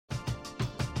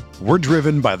We're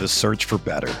driven by the search for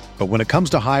better. But when it comes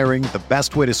to hiring, the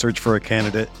best way to search for a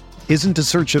candidate isn't to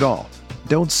search at all.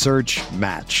 Don't search,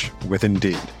 match with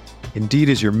Indeed. Indeed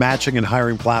is your matching and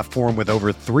hiring platform with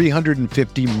over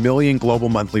 350 million global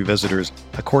monthly visitors,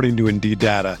 according to Indeed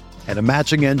data, and a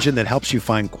matching engine that helps you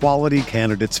find quality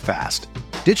candidates fast.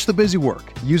 Ditch the busy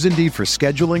work. Use Indeed for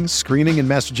scheduling, screening, and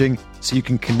messaging so you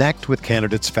can connect with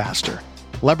candidates faster.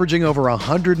 Leveraging over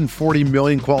 140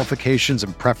 million qualifications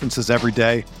and preferences every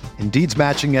day, Indeed's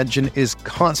matching engine is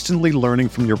constantly learning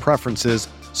from your preferences,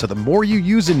 so the more you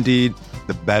use Indeed,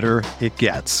 the better it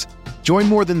gets. Join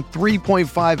more than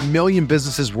 3.5 million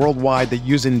businesses worldwide that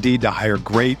use Indeed to hire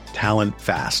great talent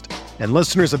fast. And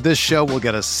listeners of this show will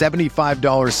get a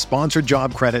 $75 sponsored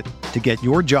job credit to get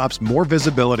your jobs more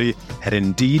visibility at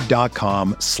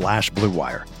Indeed.com/Blue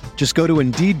Wire. Just go to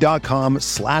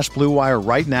Indeed.com/Blue Wire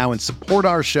right now and support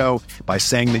our show by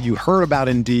saying that you heard about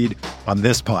Indeed on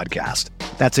this podcast.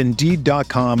 That's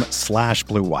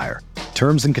Indeed.com/Blue Wire.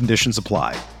 Terms and conditions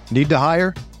apply. Need to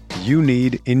hire? You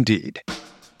need Indeed.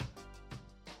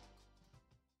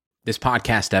 This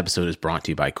podcast episode is brought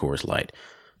to you by Coors Light.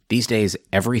 These days,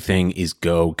 everything is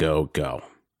go, go, go.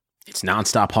 It's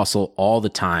nonstop hustle all the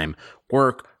time.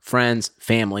 Work, friends,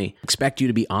 family expect you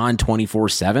to be on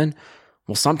 24/7.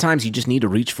 Well, sometimes you just need to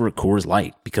reach for a Coors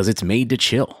Light because it's made to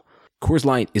chill. Coors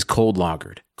Light is cold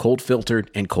lagered, cold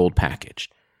filtered, and cold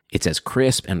packaged. It's as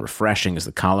crisp and refreshing as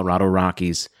the Colorado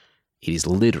Rockies. It is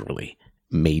literally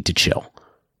made to chill.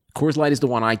 Coors Light is the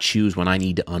one I choose when I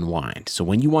need to unwind. So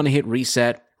when you want to hit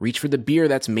reset, reach for the beer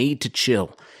that's made to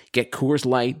chill. Get Coors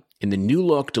Light in the new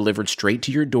look delivered straight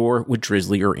to your door with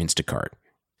Drizzly or Instacart.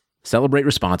 Celebrate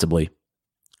responsibly.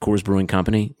 Coors Brewing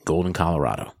Company, Golden,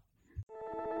 Colorado.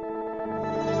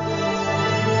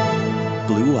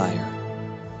 Blue Wire.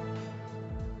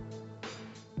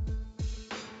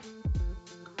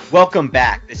 Welcome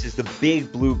back. This is the Big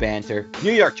Blue Banter,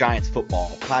 New York Giants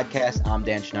football podcast. I'm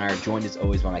Dan Schneider, joined as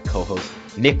always by my co-host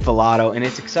Nick Filato, and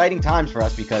it's exciting times for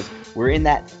us because we're in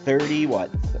that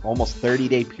almost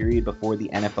 30-day period before the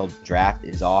NFL draft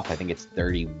is off. I think it's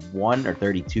 31 or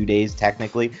 32 days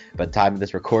technically by the time of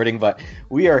this recording, but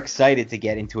we are excited to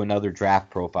get into another draft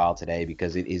profile today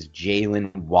because it is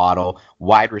Jaylen Waddle,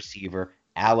 wide receiver,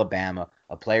 Alabama,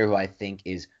 a player who I think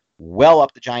is well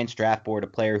up the Giants draft board, a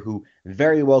player who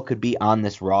very well could be on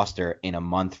this roster in a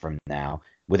month from now.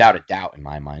 Without a doubt, in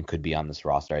my mind, could be on this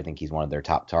roster. I think he's one of their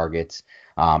top targets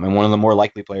and one of the more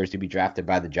likely players to be drafted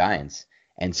by the Giants.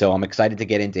 And so I'm excited to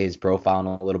get into his profile in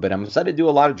a little bit. I'm excited to do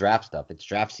a lot of draft stuff. It's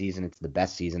draft season. It's the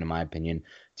best season, in my opinion,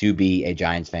 to be a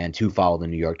Giants fan, to follow the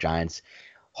New York Giants.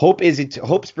 Hope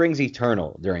springs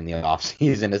eternal during the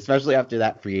offseason, especially after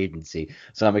that free agency.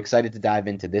 So I'm excited to dive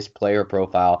into this player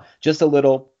profile. Just a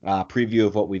little preview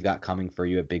of what we've got coming for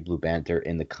you at Big Blue Banter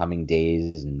in the coming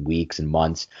days and weeks and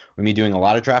months. We're going to be doing a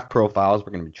lot of draft profiles.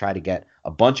 We're going to try to get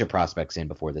a bunch of prospects in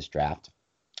before this draft.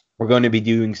 We're going to be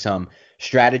doing some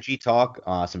strategy talk,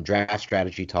 some draft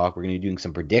strategy talk. We're going to be doing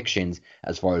some predictions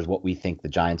as far as what we think the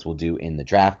Giants will do in the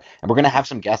draft. And we're going to have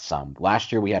some guests on.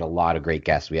 Last year, we had a lot of great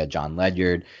guests. We had John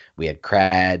Ledyard. We had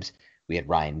Krabs. We had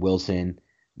Ryan Wilson.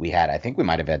 I think we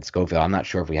might have had Schofield. I'm not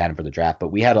sure if we had him for the draft, but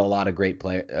we had a lot of great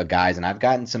guys. And I've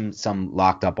gotten some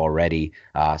locked up already,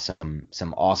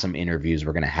 some awesome interviews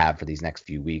we're going to have for these next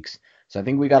few weeks. So I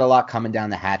think we got a lot coming down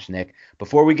the hatch, Nick.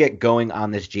 Before we get going on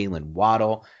this Jaylen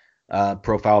Waddle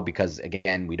profile, because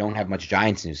again, we don't have much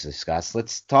Giants news to discuss.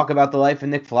 Let's talk about the life of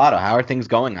Nick Filato. How are things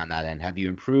going on that end? Have you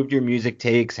improved your music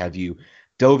takes? Have you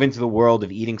dove into the world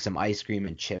of eating some ice cream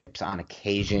and chips on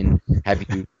occasion?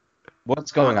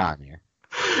 What's going on here?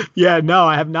 Yeah, no,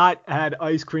 I have not had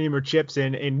ice cream or chips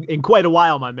in quite a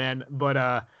while, my man. But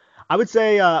I would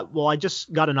say, I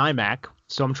just got an iMac,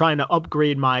 so I'm trying to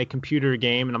upgrade my computer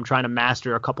game, and I'm trying to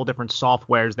master a couple different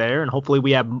softwares there, and hopefully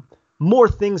we have more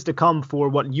things to come for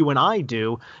what you and I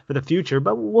do for the future,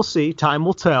 but we'll see. Time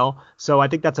will tell. So I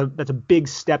think that's a big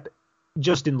step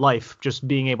just in life, just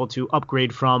being able to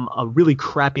upgrade from a really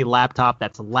crappy laptop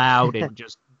that's loud and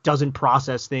just doesn't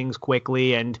process things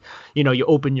quickly, and you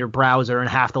open your browser and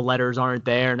half the letters aren't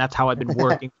there, and that's how I've been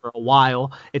working for a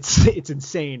while. It's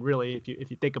insane, really, if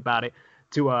you think about it,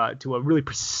 to a really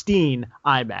pristine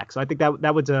iMac. So I think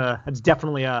that's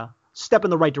definitely a step in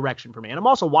the right direction for me. And I'm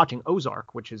also watching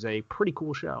Ozark, which is a pretty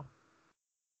cool show.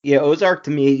 Yeah, Ozark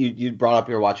to me, you brought up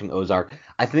you were watching Ozark.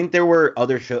 I think there were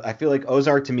other shows. I feel like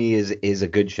Ozark to me is a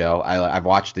good show. I've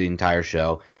watched the entire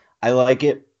show. I like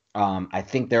it. I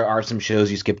think there are some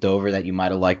shows you skipped over that you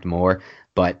might have liked more,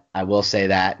 but I will say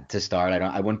that to start,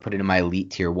 I wouldn't put it in my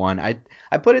elite tier one.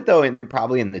 I put it though in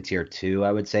probably in the tier two.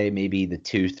 I would say maybe the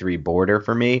 2-3 border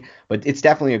for me, but it's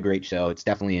definitely a great show. It's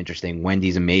definitely interesting.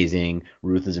 Wendy's amazing,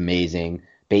 Ruth is amazing,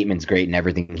 Bateman's great in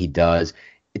everything he does.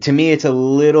 To me, it's a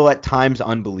little at times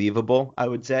unbelievable, I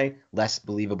would say. Less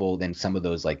believable than some of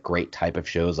those like great type of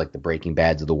shows like the Breaking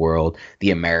Bads of the world,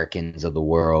 the Americans of the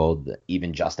world,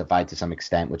 even Justified to some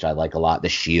extent, which I like a lot, The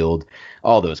Shield,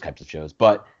 all those types of shows,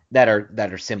 but that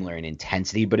are similar in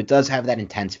intensity, but it does have that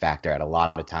intense factor at a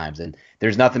lot of times. And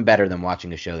there's nothing better than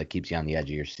watching a show that keeps you on the edge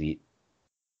of your seat.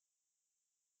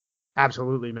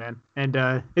 Absolutely, man.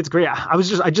 And it's great. I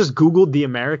just Googled The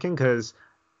American because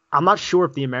I'm not sure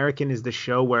if The American is the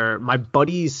show where my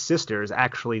buddy's sister is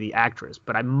actually the actress,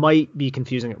 but I might be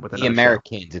confusing it with another The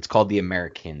Americans. show. It's called The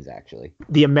Americans, actually.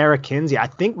 The Americans. Yeah, I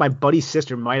think my buddy's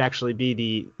sister might actually be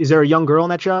the. Is there a young girl in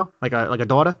that show? Like a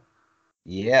daughter?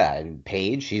 Yeah, and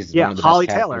Paige, she's Yeah, one of the Holly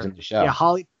best Taylor. characters in the show.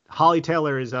 Yeah, Holly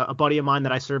Taylor is a buddy of mine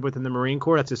that I served with in the Marine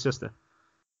Corps. That's his sister.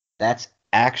 That's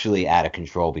actually out of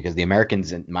control because The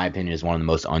Americans, in my opinion, is one of the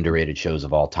most underrated shows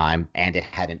of all time, and it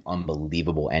had an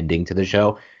unbelievable ending to the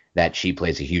show that she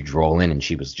plays a huge role in, and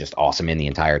she was just awesome in the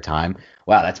entire time.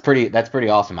 Wow, that's pretty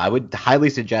awesome. I would highly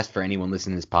suggest for anyone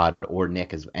listening to this pod, or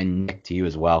Nick, and Nick to you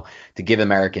as well, to give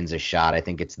Americans a shot. I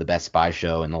think it's the best spy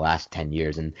show in the last 10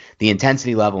 years, and the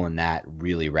intensity level in that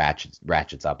really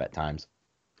ratchets up at times.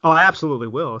 Oh, I absolutely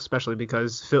will, especially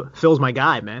because Phil's my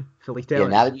guy, man. Philly Taylor.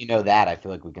 Yeah, now that you know that, I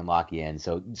feel like we can lock you in.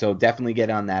 So definitely get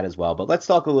on that as well. But let's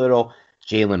talk a little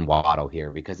Jaylen Waddle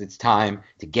here, because it's time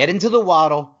to get into the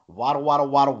Waddle,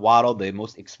 the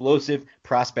most explosive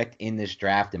prospect in this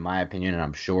draft, in my opinion, and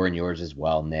I'm sure in yours as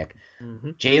well, Nick.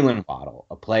 Mm-hmm. Jaylen Waddle,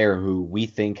 a player who we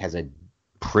think has a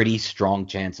pretty strong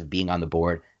chance of being on the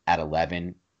board at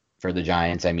 11 for the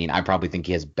Giants. I mean, I probably think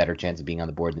he has a better chance of being on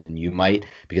the board than you might,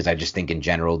 because I just think in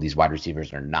general these wide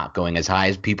receivers are not going as high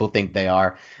as people think they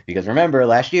are. Because remember,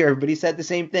 last year everybody said the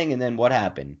same thing, and then what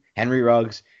happened? Henry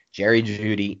Ruggs, Jerry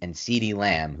Jeudy, and CeeDee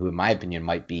Lamb, who in my opinion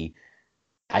might be,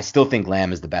 I still think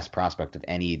Lamb is the best prospect of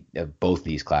any of both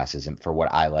these classes, and for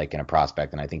what I like in a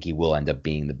prospect, and I think he will end up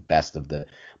being the best of the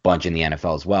bunch in the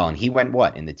NFL as well. And he went,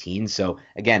 in the teens? So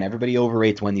again, everybody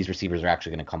overrates when these receivers are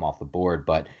actually going to come off the board,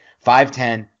 but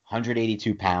 5'10",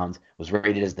 182 pounds, was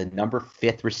rated as the number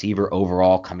 5th receiver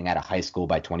overall coming out of high school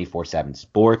by 24/7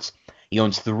 Sports. He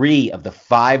owns 3 of the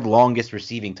 5 longest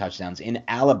receiving touchdowns in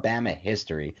Alabama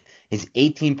history. His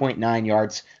 18.9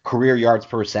 yards, career yards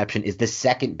per reception, is the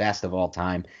second best of all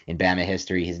time in Bama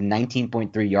history. His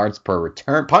 19.3 yards per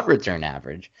punt return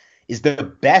average is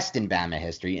the best in Bama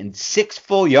history, and 6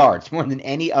 full yards, more than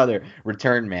any other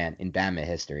return man in Bama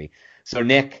history. So,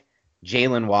 Nick,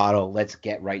 Jaylen Waddle, let's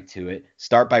get right to it.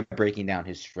 Start by breaking down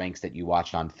his strengths that you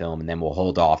watched on film, and then we'll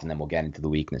hold off, and then we'll get into the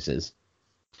weaknesses.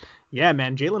 Yeah,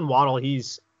 man, Jaylen Waddle,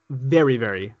 he's very,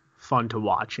 very fun to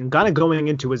watch. And kind of going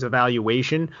into his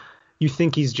evaluation, you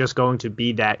think he's just going to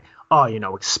be that,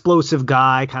 explosive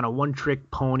guy, kind of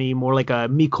one-trick pony, more like a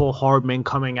Mecole Hardman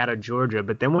coming out of Georgia.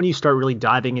 But then when you start really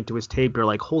diving into his tape, you're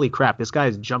like, holy crap, this guy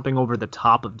is jumping over the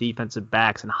top of defensive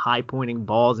backs and high-pointing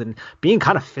balls and being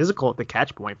kind of physical at the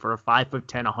catch point for a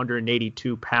 5'10",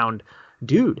 182-pound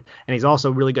dude. And he's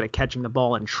also really good at catching the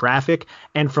ball in traffic.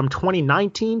 And from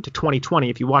 2019 to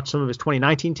 2020, if you watch some of his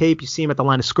 2019 tape, you see him at the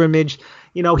line of scrimmage.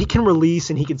 He can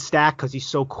release and he can stack because he's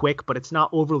so quick, but it's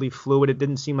not overly fluid. It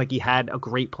didn't seem like he had a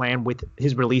great plan with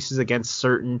his releases against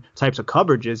certain types of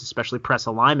coverages, especially press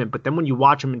alignment. But then when you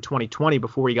watch him in 2020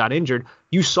 before he got injured,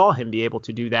 you saw him be able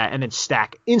to do that and then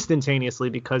stack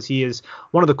instantaneously, because he is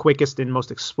one of the quickest and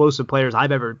most explosive players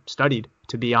I've ever studied,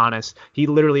 to be honest. He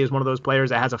literally is one of those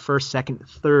players that has a first, second,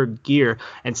 third gear,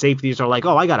 and safeties are like,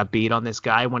 oh, I got a beat on this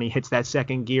guy. When he hits that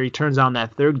second gear, he turns on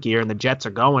that third gear and the Jets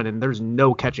are going, and there's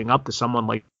no catching up to someone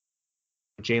like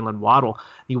Jaylen Waddle.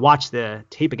 You watch the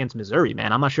tape against Missouri,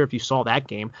 man. I'm not sure if you saw that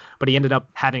game, but he ended up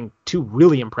having 2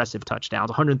 really impressive touchdowns,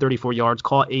 134 yards,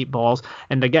 caught 8 balls,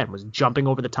 and again, was jumping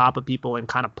over the top of people and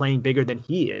kind of playing bigger than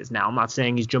he is. Now, I'm not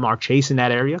saying he's Jamar Chase in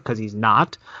that area, because he's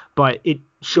not, but it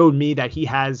showed me that he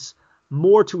has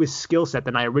more to his skill set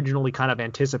than I originally kind of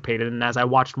anticipated. And as I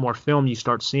watched more film, you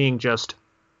start seeing just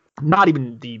not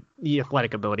even the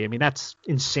athletic ability. I mean, that's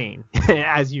insane,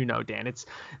 as you know, Dan. It's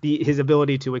his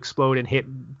ability to explode and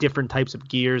hit different types of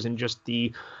gears, and just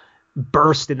the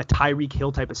burst and the Tyreek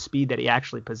Hill type of speed that he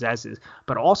actually possesses,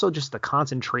 but also just the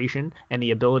concentration and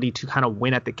the ability to kind of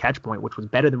win at the catch point, which was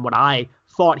better than what I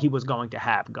thought he was going to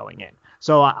have going in.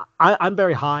 So I'm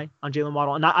very high on Jaylen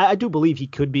Waddle, and I do believe he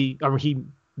could be, or he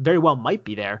very well might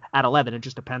be there at 11. It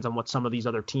just depends on what some of these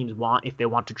other teams want. If they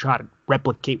want to try to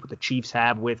replicate what the Chiefs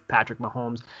have with Patrick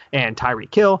Mahomes and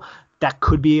Tyreek Hill, that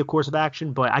could be a course of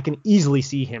action, but I can easily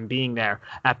see him being there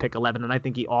at pick 11, and I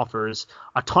think he offers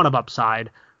a ton of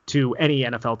upside to any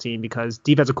NFL team because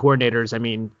defensive coordinators, I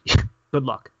mean, good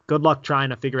luck. Good luck trying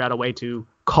to figure out a way to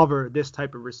cover this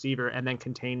type of receiver and then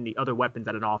contain the other weapons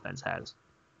that an offense has.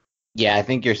 Yeah, I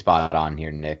think you're spot on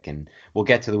here, Nick, and we'll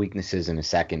get to the weaknesses in a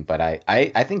second, but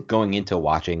I think going into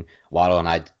watching Waddle, and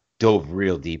I dove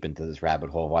real deep into this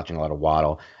rabbit hole watching a lot of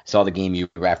Waddle. I saw the game you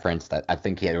referenced. I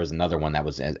think there was another one that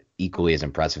was equally as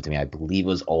impressive to me. I believe it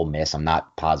was Ole Miss. I'm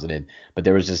not positive, but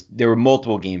there were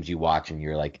multiple games you watch and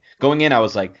you're like, going in, I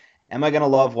was like, am I going to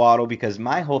love Waddle? Because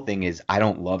my whole thing is I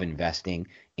don't love investing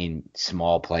in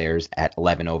small players at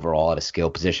 11 overall at a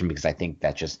skill position because I think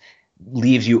that just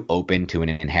leaves you open to an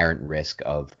inherent risk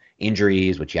of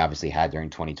injuries, which he obviously had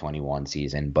during 2021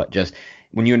 season. But just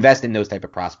when you invest in those type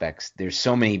of prospects, there's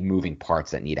so many moving parts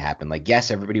that need to happen. Like,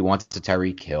 yes, everybody wants a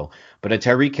Tyreek Hill, but a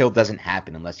Tyreek Hill doesn't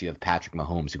happen unless you have Patrick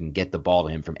Mahomes who can get the ball to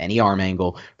him from any arm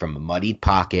angle, from a muddied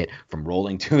pocket, from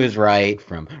rolling to his right,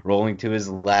 from rolling to his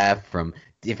left, from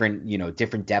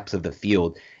different depths of the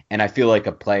field. And I feel like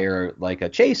a player like a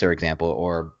Chase, for example,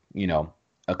 or,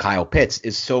 a Kyle Pitts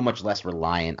is so much less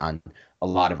reliant on a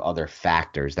lot of other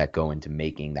factors that go into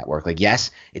making that work. Like,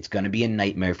 yes, it's going to be a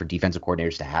nightmare for defensive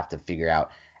coordinators to have to figure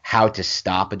out how to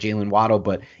stop a Jaylen Waddle.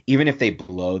 But even if they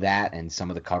blow that and some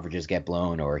of the coverages get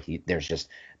blown or there's just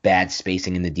bad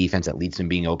spacing in the defense that leads to him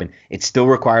being open, it still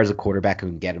requires a quarterback who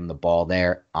can get him the ball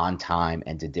there on time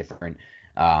and to different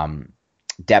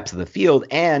depths of the field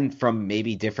and from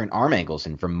maybe different arm angles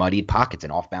and from muddied pockets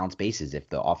and off-balance bases if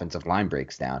the offensive line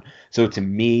breaks down. So to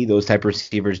me, those type of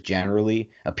receivers generally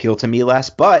appeal to me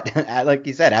less. But like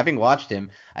you said, having watched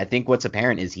him, I think what's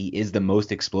apparent is he is the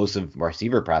most explosive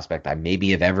receiver prospect I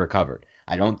maybe have ever covered.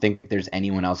 I don't think there's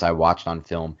anyone else I watched on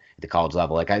film at the college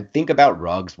level. Like, I think about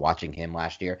Ruggs watching him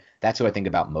last year. That's who I think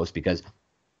about most because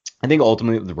I think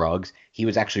ultimately with Ruggs, he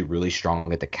was actually really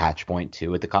strong at the catch point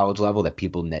too at the college level that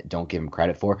people don't give him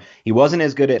credit for. He wasn't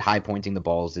as good at high pointing the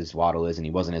balls as Waddle is, and he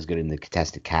wasn't as good in the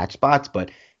contested catch spots, but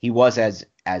he was as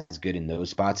good in those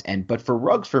spots. But for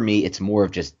Ruggs, for me, it's more of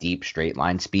just deep straight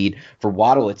line speed. For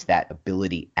Waddle, it's that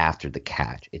ability after the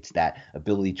catch. It's that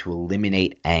ability to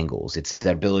eliminate angles. It's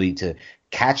that ability to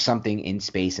catch something in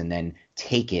space and then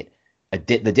take it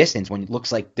the distance when it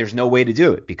looks like there's no way to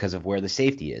do it because of where the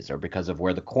safety is or because of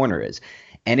where the corner is.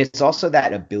 And it's also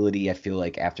that ability, I feel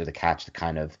like, after the catch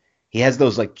to he has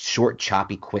those like short,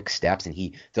 choppy, quick steps, and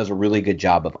he does a really good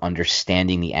job of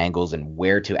understanding the angles and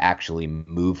where to actually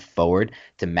move forward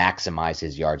to maximize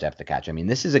his yards after the catch. I mean,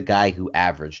 this is a guy who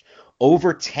averaged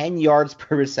over 10 yards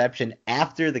per reception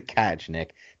after the catch,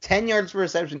 Nick. 10 yards per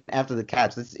reception after the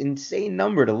catch. That's an insane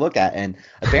number to look at. And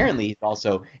apparently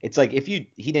it's like he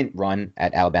didn't run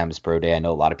at Alabama's pro day. I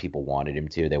know a lot of people wanted him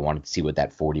to. They wanted to see what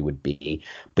that 40 would be.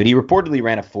 But he reportedly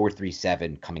ran a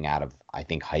 4.37 coming out of, I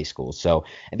think, high school. So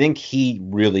I think he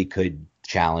really could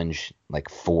challenge like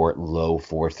low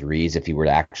 4.3s if he were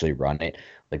to actually run it.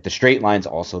 Like the straight line's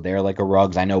also there like a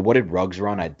Ruggs. I know, what did Ruggs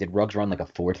run? Did Ruggs run like a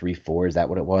 4.34? Is that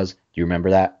what it was? Do you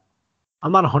remember that?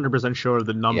 I'm not 100% sure of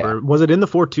the number. Yeah. Was it in the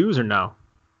 4.2s or no?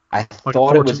 I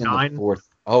thought it was in the 4.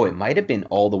 Oh, it might have been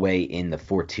all the way in the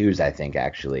 4.2s, I think,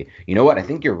 actually. You know what? I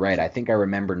think you're right. I think I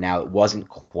remember now. It wasn't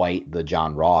quite the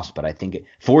John Ross, but I think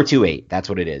 4.28. That's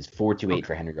what it is. 4.28 okay.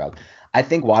 For Henry Ruggs. I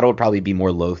think Waddle would probably be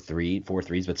more low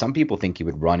 4.3s, but some people think he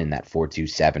would run in that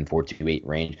 4.27, 4.28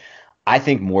 range. I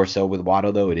think more so with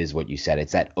Waddle, though, it is what you said.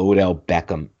 It's that Odell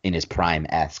Beckham in his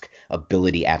prime-esque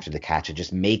ability after the catch to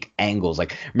just make angles.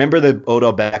 Like, remember the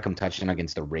Odell Beckham touchdown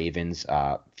against the Ravens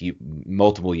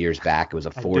multiple years back? It was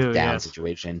a fourth down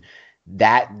situation.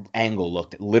 That angle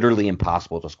looked literally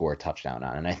impossible to score a touchdown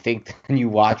on. And I think when you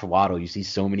watch Waddle, you see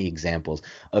so many examples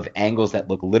of angles that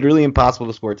look literally impossible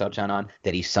to score a touchdown on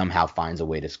that he somehow finds a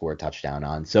way to score a touchdown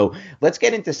on. So let's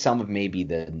get into some of maybe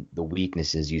the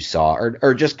weaknesses you saw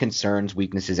or just concerns,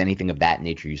 weaknesses, anything of that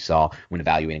nature you saw when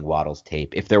evaluating Waddle's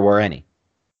tape, if there were any.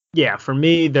 Yeah, for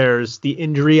me, there's the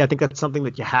injury. I think that's something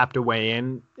that you have to weigh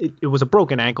in. It was a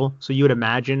broken ankle, so you would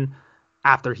imagine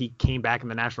after he came back in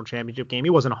the national championship game, he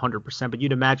wasn't 100%, but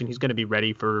you'd imagine he's going to be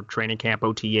ready for training camp,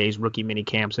 OTAs, rookie mini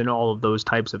camps, and all of those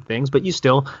types of things. But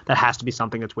that has to be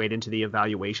something that's weighed into the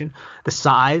evaluation. The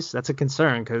size, that's a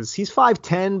concern because he's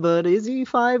 5'10", but is he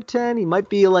 5'10"? He might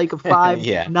be like a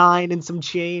 5'9" and some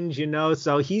change,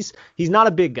 So he's not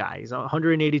a big guy. He's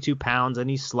 182 pounds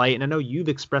and he's slight. And I know you've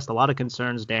expressed a lot of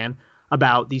concerns, Dan,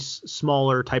 about these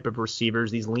smaller type of receivers,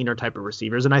 these leaner type of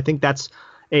receivers. And I think that's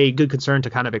a good concern to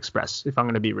kind of express, if I'm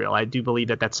going to be real. I do believe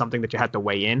that that's something that you have to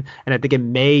weigh in, and I think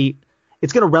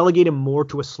it's going to relegate him more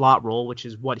to a slot role, which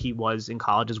is what he was in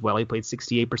college as well. He played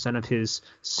 68% of his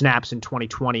snaps in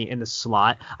 2020 in the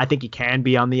slot. I think he can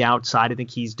be on the outside. I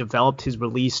think he's developed his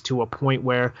release to a point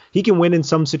where he can win in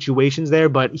some situations there,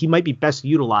 but he might be best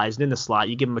utilized in the slot.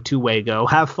 You give him a two-way go.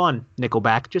 Have fun,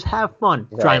 Nickelback. Just have fun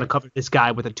trying to cover this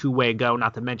guy with a two-way go,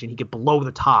 not to mention he could blow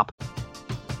the top.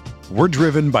 We're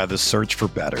driven by the search for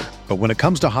better. But when it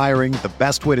comes to hiring, the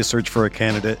best way to search for a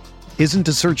candidate isn't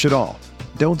to search at all.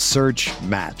 Don't search,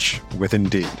 match with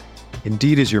Indeed.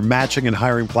 Indeed is your matching and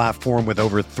hiring platform with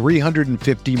over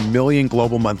 350 million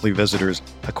global monthly visitors,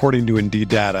 according to Indeed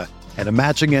data, and a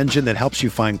matching engine that helps you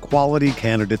find quality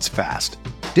candidates fast.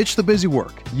 Ditch the busy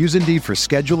work. Use Indeed for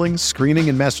scheduling, screening,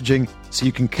 and messaging so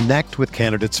you can connect with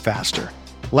candidates faster.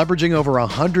 Leveraging over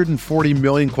 140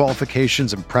 million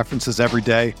qualifications and preferences every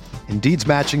day, Indeed's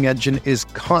matching engine is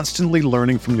constantly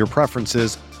learning from your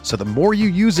preferences, so the more you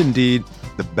use Indeed,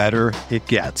 the better it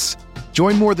gets.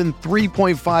 Join more than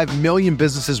 3.5 million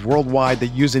businesses worldwide that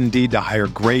use Indeed to hire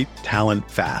great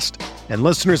talent fast. And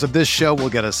listeners of this show will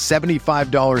get a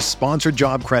 $75 sponsored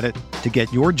job credit to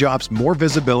get your jobs more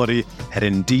visibility at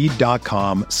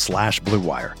Indeed.com/Blue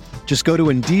Wire. Just go to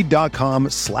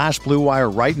Indeed.com/Blue Wire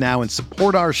right now and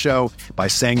support our show by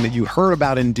saying that you heard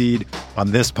about Indeed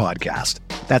on this podcast.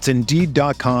 That's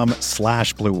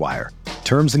Indeed.com/Blue Wire.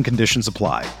 Terms and conditions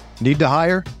apply. Need to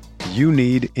hire? You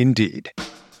need Indeed.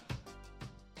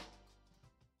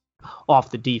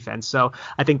 Off the defense. So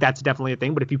I think that's definitely a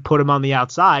thing. But if you put him on the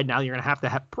outside, now you're going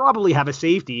to probably have a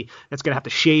safety that's going to have to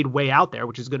shade way out there,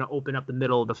 which is going to open up the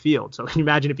middle of the field. So can you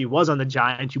imagine if he was on the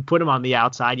Giants, you put him on the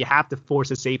outside, you have to force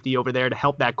a safety over there to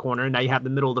help that corner. And now you have the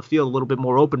middle of the field a little bit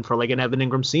more open for like an Evan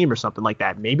Ingram seam or something like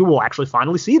that. Maybe we'll actually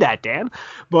finally see that, Dan.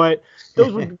 But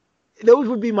those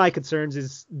would be my concerns,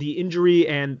 is the injury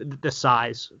and the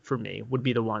size for me would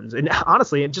be the ones. And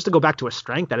honestly, and just to go back to a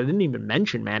strength that I didn't even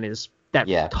mention, man, is that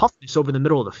toughness over the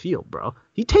middle of the field, bro.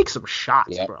 He takes some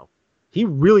shots, bro. He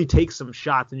really takes some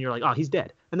shots, and you're like, oh, he's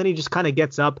dead. And then he just kind of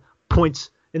gets up,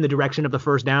 points in the direction of the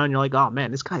first down, and you're like, oh,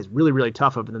 man, this guy's really, really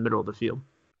tough over the middle of the field.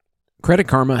 Credit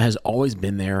Karma has always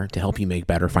been there to help you make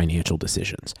better financial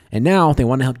decisions. And now they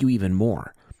want to help you even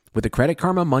more. With the Credit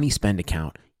Karma Money Spend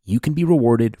account, you can be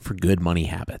rewarded for good money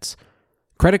habits.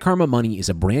 Credit Karma Money is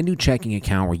a brand new checking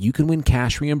account where you can win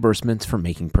cash reimbursements for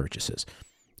making purchases.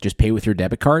 Just pay with your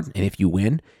debit card, and if you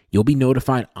win, you'll be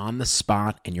notified on the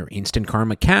spot, and your Instant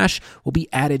Karma cash will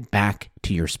be added back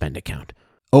to your spend account.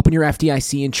 Open your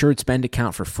FDIC-insured spend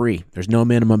account for free. There's no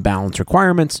minimum balance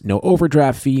requirements, no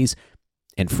overdraft fees,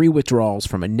 and free withdrawals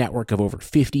from a network of over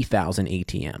 50,000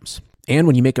 ATMs. And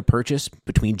when you make a purchase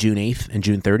between June 8th and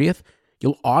June 30th,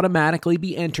 you'll automatically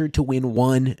be entered to win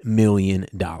 $1 million.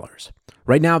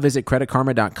 Right now, visit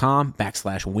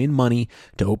creditkarma.com/winmoney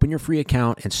to open your free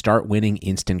account and start winning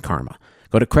instant karma.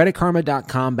 Go to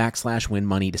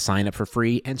creditkarma.com/winmoney to sign up for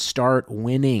free and start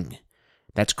winning.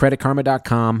 That's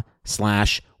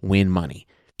creditkarma.com/winmoney.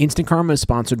 Instant Karma is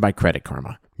sponsored by Credit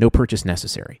Karma. No purchase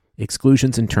necessary.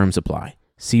 Exclusions and terms apply.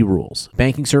 See rules.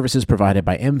 Banking services provided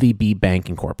by MVB Bank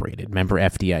Incorporated. Member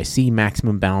FDIC.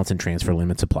 Maximum balance and transfer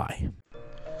limits apply.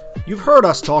 You've heard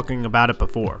us talking about it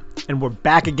before, and we're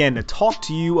back again to talk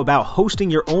to you about hosting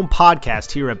your own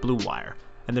podcast here at Blue Wire.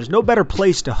 And there's no better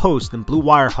place to host than Blue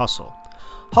Wire Hustle.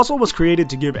 Hustle was created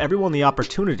to give everyone the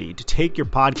opportunity to take your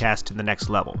podcast to the next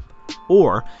level.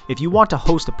 Or, if you want to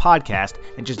host a podcast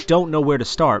and just don't know where to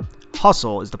start,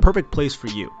 Hustle is the perfect place for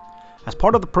you. As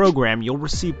part of the program, you'll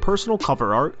receive personal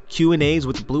cover art, Q&As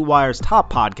with Blue Wire's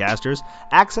top podcasters,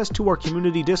 access to our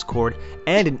community Discord,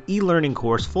 and an e-learning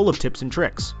course full of tips and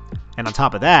tricks. And on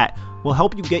top of that, we'll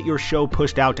help you get your show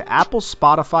pushed out to Apple,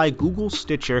 Spotify, Google,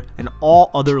 Stitcher, and all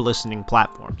other listening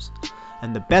platforms.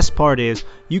 And the best part is,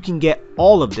 you can get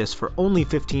all of this for only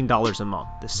 $15 a month,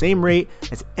 the same rate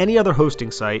as any other hosting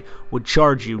site would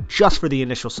charge you just for the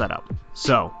initial setup.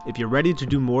 So, if you're ready to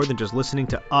do more than just listening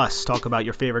to us talk about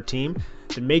your favorite team,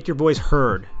 then make your voice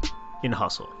heard in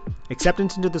Hustle.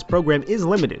 Acceptance into this program is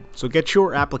limited, so get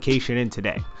your application in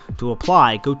today. To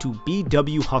apply, go to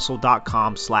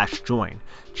bwhustle.com/join.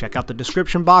 Check out the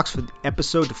description box for the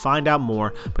episode to find out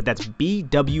more, but that's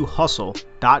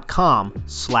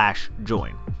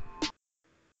bwhustle.com/join.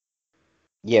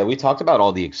 Yeah, we talked about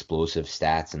all the explosive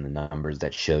stats and the numbers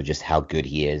that show just how good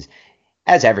he is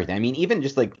as everything. I mean, even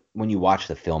just like when you watch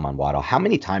the film on Waddle, how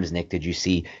many times, Nick, did you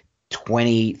see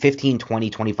 15, 20,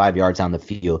 25 yards on the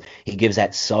field. He gives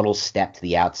that subtle step to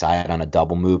the outside on a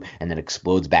double move and then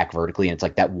explodes back vertically. And it's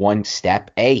like that one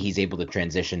step, he's able to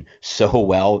transition so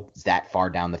well that far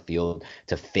down the field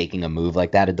to faking a move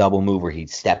like that, a double move where he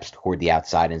steps toward the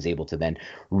outside and is able to then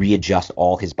readjust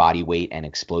all his body weight and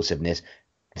explosiveness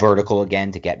vertical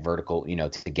again to get vertical,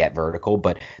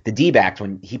 But the D-backs,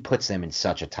 when he puts them in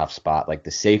such a tough spot, like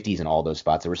the safeties in all those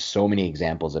spots, there were so many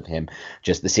examples of him,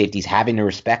 just the safeties having to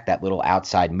respect that little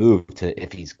outside move to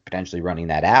if he's potentially running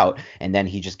that out, and then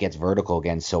he just gets vertical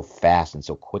again so fast and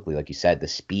so quickly. Like you said, the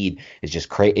speed is just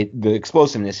crazy. The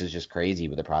explosiveness is just crazy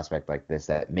with a prospect like this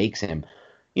that makes him,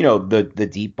 the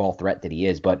deep ball threat that he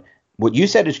is. But what you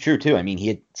said is true too. I mean,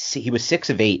 he was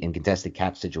 6 of 8 in contested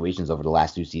catch situations over the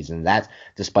last 2 seasons. That's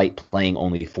despite playing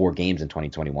only 4 games in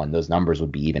 2021. Those numbers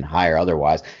would be even higher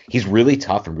otherwise. He's really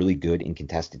tough and really good in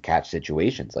contested catch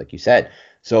situations, like you said.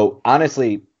 So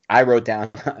honestly, I wrote down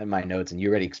in my notes, and you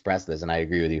already expressed this, and I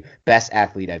agree with you. Best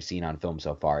athlete I've seen on film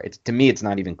so far. To me, it's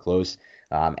not even close.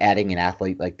 Adding an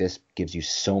athlete like this gives you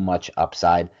so much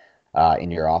upside in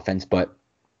your offense, but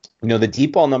the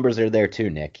deep ball numbers are there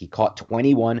too, Nick. He caught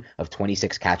 21 of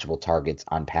 26 catchable targets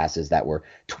on passes that were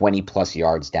 20-plus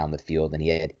yards down the field, and he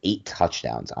had 8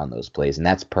 touchdowns on those plays, and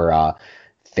that's per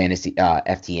fantasy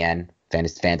FTN,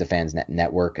 Fans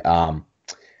Network.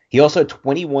 He also had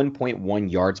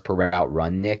 21.1 yards per route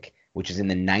run, Nick, which is in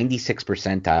the 96th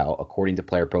percentile according to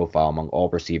Player Profile among all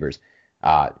receivers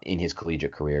in his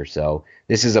collegiate career. So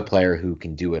this is a player who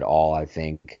can do it all, I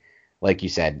think. Like you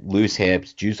said, loose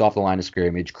hips, juice off the line of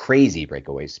scrimmage, crazy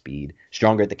breakaway speed,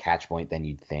 stronger at the catch point than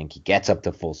you'd think. He gets up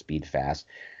to full speed fast.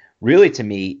 Really, to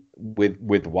me,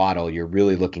 with Waddle, you're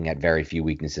really looking at very few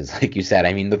weaknesses. Like you said,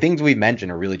 I mean, the things we've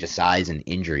mentioned are really just size and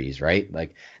injuries, right?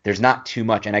 Like, there's not too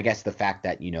much. And I guess the fact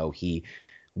that, he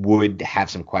would have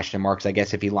some question marks, I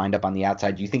guess, if he lined up on the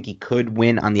outside. Do you think he could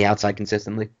win on the outside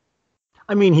consistently?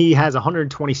 I mean, he has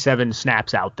 127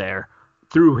 snaps out there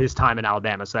through his time in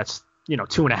Alabama, so that's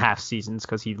 2.5 seasons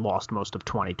because he lost most of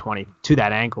 2020 to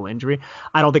that ankle injury.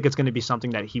 I don't think it's going to be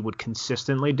something that he would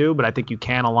consistently do, but I think you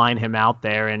can align him out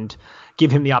there and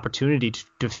give him the opportunity to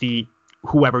defeat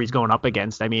whoever he's going up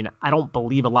against. I mean, I don't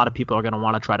believe a lot of people are going to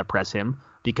want to try to press him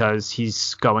because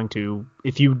he's going to,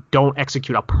 if you don't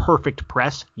execute a perfect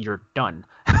press, you're done.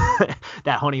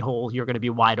 That honey hole, you're going to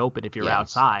be wide open if you're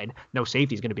outside. No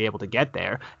safety's going to be able to get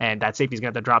there, and that safety's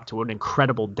going to have to drop to an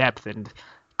incredible depth and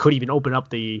could even open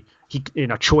up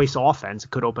in a choice offense,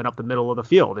 it could open up the middle of the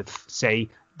field. If, say,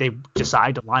 they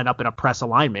decide to line up in a press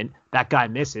alignment, that guy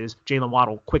misses, Jaylen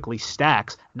Waddle quickly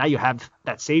stacks. Now you have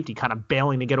that safety kind of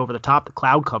bailing to get over the top, the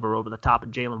cloud cover over the top of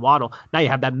Jaylen Waddle. Now you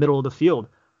have that middle of the field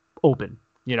open,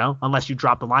 unless you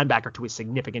drop the linebacker to a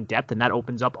significant depth, and that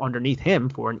opens up underneath him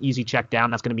for an easy check down.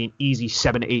 That's going to be an easy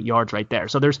 7 to 8 yards right there.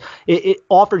 So it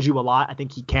offers you a lot. I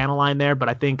think he can align there, but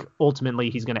I think ultimately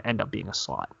he's going to end up being a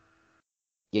slot.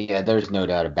 Yeah, there's no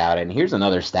doubt about it. And here's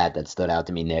another stat that stood out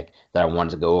to me, Nick, that I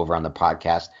wanted to go over on the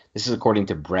podcast. This is according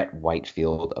to Brett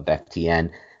Whitefield of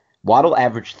FTN. Waddle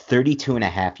averaged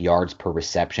 32.5 yards per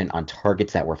reception on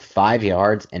targets that were 5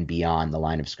 yards and beyond the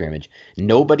line of scrimmage.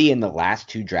 Nobody in the last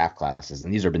 2 draft classes,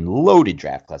 and these have been loaded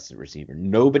draft classes at receiver,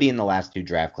 nobody in the last 2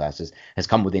 draft classes has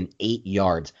come within 8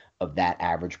 yards of that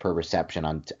average per reception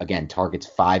on, again, targets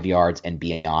 5 yards and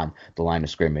beyond the line of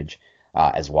scrimmage.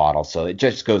 As Waddle. So it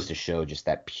just goes to show just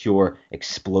that pure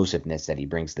explosiveness that he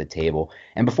brings to the table.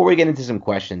 And before we get into some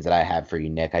questions that I have for you,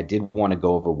 Nick, I did want to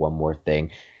go over one more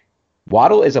thing.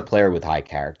 Waddle is a player with high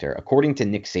character. According to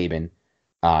Nick Saban,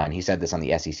 and he said this on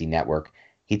the SEC Network,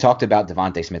 he talked about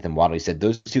Devontae Smith and Waddle. He said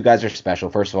those 2 guys are special.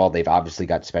 First of all, they've obviously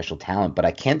got special talent, but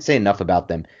I can't say enough about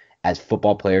them as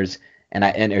football players.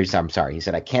 I'm sorry. He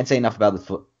said I can't say enough about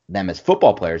them as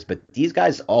football players, but these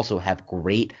guys also have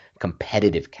great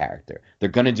competitive character. They're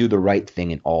going to do the right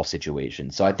thing in all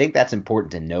situations. So I think that's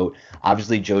important to note.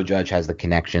 Obviously, Joe Judge has the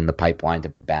connection, the pipeline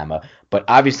to Bama, but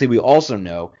obviously we also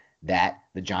know that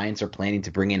the Giants are planning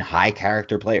to bring in high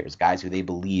character players, guys who they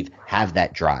believe have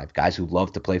that drive, guys who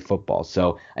love to play football.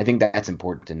 So I think that's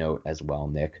important to note as well,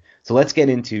 Nick. So let's get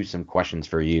into some questions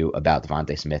for you about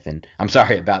Devontae Smith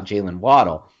about Jaylen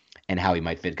Waddle and how he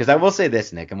might fit. Because I will say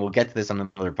this, Nick, and we'll get to this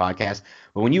on another podcast,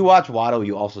 but when you watch Waddle,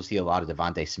 you also see a lot of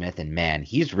Devontae Smith, and man,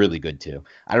 he's really good too.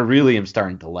 I really am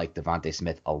starting to like Devontae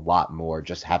Smith a lot more,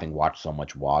 just having watched so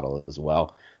much Waddle as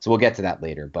well. So we'll get to that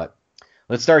later, but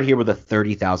let's start here with a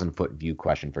 30,000-foot view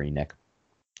question for you, Nick.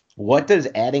 What does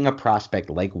adding a prospect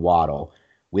like Waddle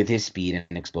with his speed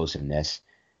and explosiveness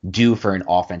do for an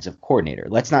offensive coordinator?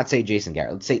 Let's not say Jason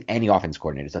Garrett. Let's say any offense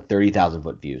coordinator. It's a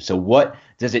 30,000-foot view. So what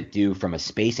does it do from a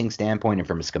spacing standpoint and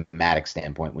from a schematic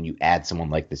standpoint when you add someone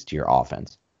like this to your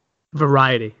offense?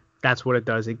 Variety. That's what it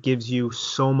does. It gives you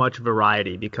so much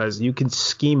variety because you can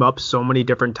scheme up so many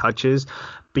different touches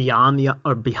behind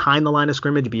the line of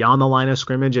scrimmage, beyond the line of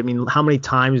scrimmage. I mean, how many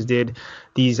times did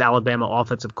these Alabama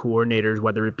offensive coordinators,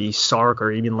 whether it be Sark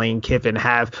or even Lane Kiffin,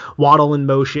 have Waddle in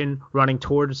motion running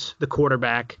towards the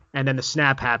quarterback, and then the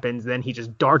snap happens, then he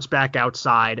just darts back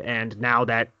outside, and now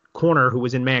that corner who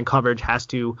was in man coverage has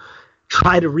to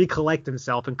try to recollect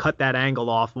himself and cut that angle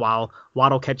off while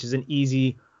Waddle catches an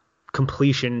easy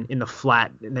completion in the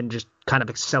flat and then just kind of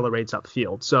accelerates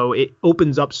upfield. So it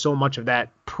opens up so much of that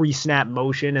pre-snap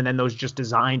motion and then those just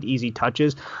designed easy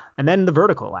touches. And then the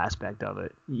vertical aspect of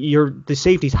it. The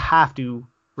safeties have to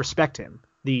respect him.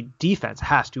 The defense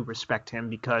has to respect him,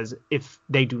 because if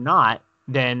they do not,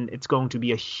 then it's going to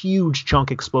be a huge chunk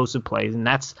explosive plays. And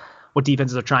that's what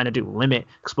defenses are trying to do. Limit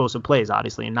explosive plays,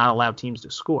 obviously, and not allow teams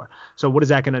to score. So what is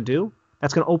that going to do?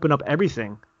 That's going to open up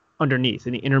everything underneath,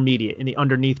 in the intermediate, in the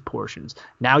underneath portions.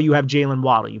 Now you have Jaylen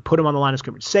Waddle. You put him on the line of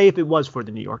scrimmage. Say if it was for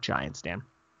the New York Giants, Dan.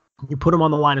 You put him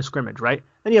on the line of scrimmage, right?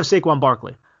 Then you have Saquon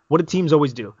Barkley. What do teams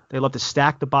always do? They love to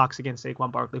stack the box against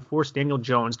Saquon Barkley, force Daniel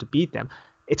Jones to beat them.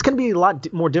 It's going to be a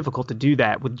lot more difficult to do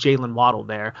that with Jaylen Waddle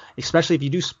there, especially if you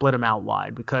do split him out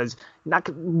wide, because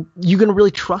you're going to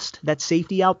really trust that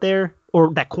safety out there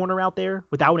or that corner out there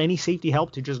without any safety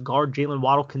help to just guard Jaylen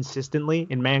Waddle consistently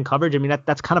in man coverage. I mean,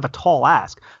 that's kind of a tall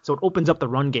ask. So it opens up the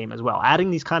run game as well.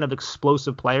 Adding these kind of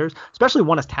explosive players, especially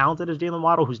one as talented as Jaylen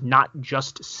Waddle, who's not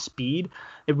just speed,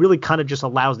 it really kind of just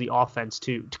allows the offense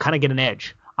to kind of get an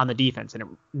edge on the defense. And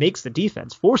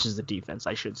it forces the defense,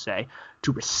 I should say,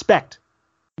 to respect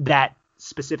that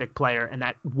specific player and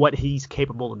that what he's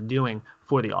capable of doing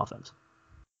for the offense.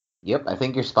 Yep, I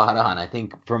think you're spot on. I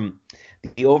think from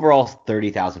the overall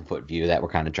 30,000 foot view that we're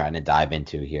kind of trying to dive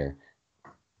into here,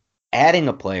 adding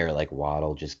a player like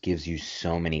Waddle just gives you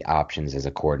so many options as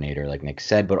a coordinator, like Nick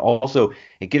said, but also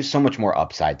it gives so much more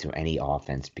upside to any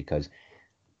offense because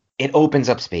it opens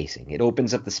up spacing. It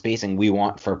opens up the spacing we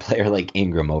want for a player like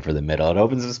Ingram over the middle. It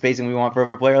opens up the spacing we want for a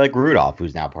player like Rudolph,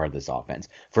 who's now part of this offense.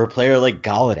 For a player like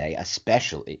Galladay,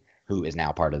 especially, who is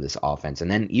now part of this offense.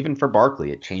 And then even for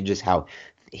Barkley, it changes how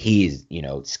he's,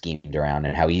 schemed around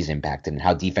and how he's impacted and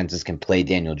how defenses can play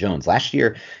Daniel Jones. Last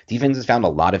year, defenses found a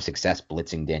lot of success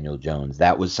blitzing Daniel Jones.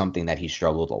 That was something that he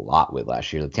struggled a lot with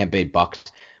last year. The Tampa Bay Bucks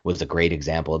was a great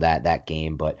example of that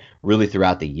game, but really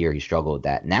throughout the year he struggled with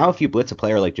that. Now if you blitz a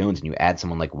player like Jones and you add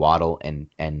someone like Waddle and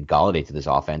Galladay to this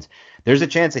offense, there's a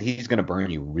chance that he's going to burn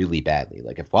you really badly.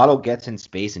 Like if Waddle gets in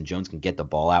space and Jones can get the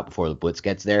ball out before the blitz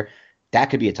gets there,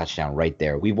 that could be a touchdown right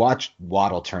there. We watched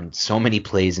Waddle turn so many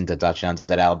plays into touchdowns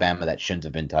at Alabama that shouldn't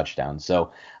have been touchdowns.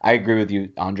 So I agree with you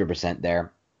 100%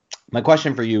 there. My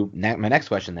next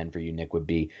question then for you, Nick, would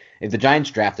be if the Giants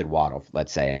drafted Waddle,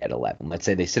 let's say at 11, let's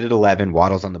say they sit at 11,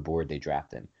 Waddle's on the board, they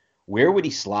draft him. Where would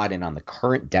he slot in on the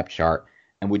current depth chart?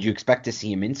 And would you expect to see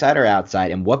him inside or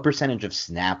outside? And what percentage of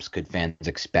snaps could fans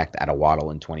expect out of Waddle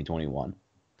in 2021?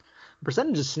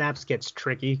 Percentage of snaps gets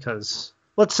tricky because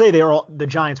let's say the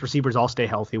Giants receivers all stay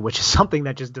healthy, which is something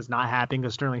that just does not happen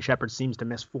because Sterling Shepard seems to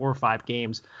miss 4 or 5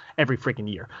 games every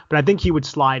freaking year. But I think he would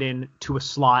slide in to the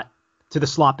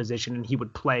slot position, and he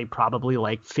would play probably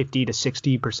like 50 to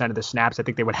 60% of the snaps. I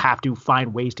think they would have to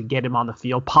find ways to get him on the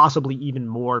field, possibly even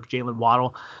more if Jaylen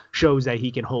Waddle shows that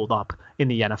he can hold up in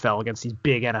the NFL against these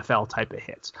big NFL type of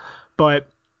hits. But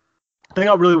the thing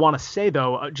I really want to say,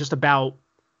 though, just about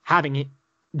having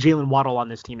Jaylen Waddle on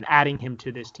this team and adding him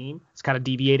to this team, it's kind of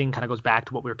deviating, kind of goes back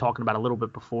to what we were talking about a little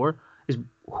bit before, is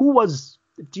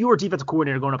if you were a defensive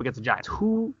coordinator going up against the Giants,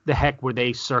 who the heck were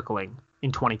they circling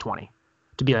in 2020?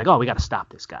 To be like, oh, we got to stop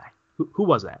this guy. Who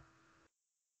was that?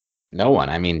 No one.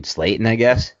 I mean, Slayton, I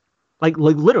guess. Like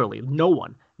literally no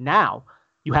one. Now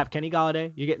you have Kenny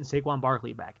Galladay. You're getting Saquon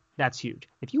Barkley back. That's huge.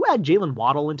 If you add Jaylen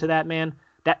Waddle into that, man,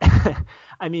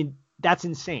 I mean, that's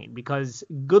insane because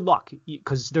good luck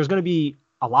because there's going to be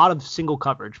a lot of single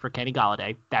coverage for Kenny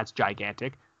Galladay. That's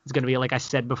gigantic. It's going to be, like I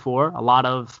said before, a lot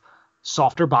of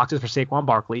softer boxes for Saquon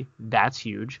Barkley. That's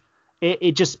huge.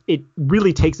 It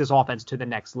really takes this offense to the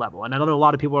next level. And I know a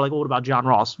lot of people are like, well, what about John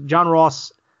Ross? The John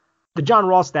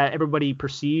Ross that everybody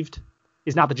perceived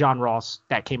is not the John Ross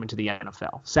that came into the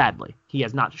NFL. Sadly, he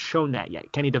has not shown that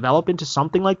yet. Can he develop into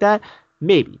something like that?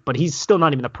 Maybe, but he's still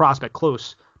not even the prospect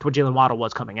close to what Jaylen Waddle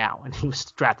was coming out, and he was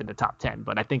drafted in the top 10.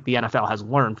 But I think the NFL has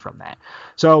learned from that.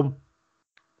 So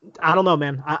I don't know,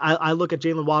 man. I look at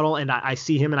Jaylen Waddle and I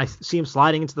see him, and I see him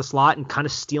sliding into the slot and kind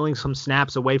of stealing some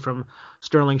snaps away from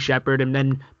Sterling Shepard and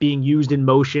then being used in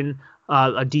motion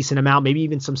a decent amount, maybe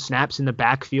even some snaps in the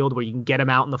backfield where you can get him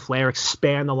out in the flare,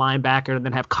 expand the linebacker, and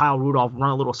then have Kyle Rudolph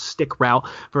run a little stick route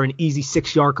for an easy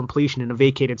 6-yard completion in a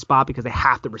vacated spot because they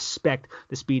have to respect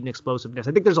the speed and explosiveness.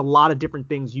 I think there's a lot of different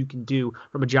things you can do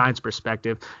from a Giants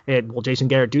perspective. And will Jason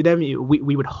Garrett do them?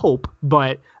 We would hope,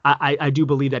 but I do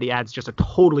believe that he adds just a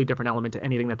totally different element to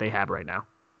anything that they have right now.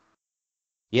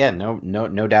 Yeah,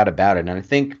 no doubt about it. And I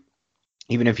think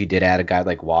even if you did add a guy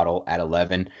like Waddle at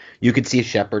 11, you could see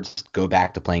Shepard go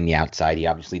back to playing the outside. He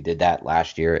obviously did that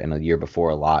last year and the year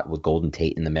before a lot with Golden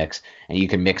Tate in the mix. And you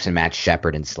can mix and match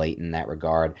Shepard and Slayton in that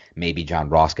regard. Maybe John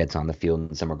Ross gets on the field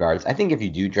in some regards. I think if you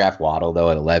do draft Waddle,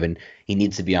 though, at 11, he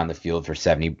needs to be on the field for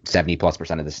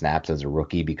 70+% of the snaps as a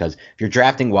rookie, because if you're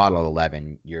drafting Waddle at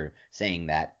 11, you're saying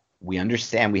that we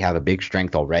understand we have a big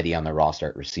strength already on the roster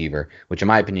at receiver, which in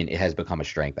my opinion, it has become a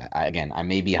strength. I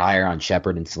may be higher on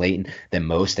Shepard and Slayton than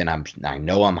most, and I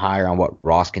know I'm higher on what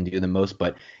Ross can do than most.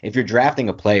 But if you're drafting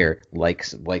a player like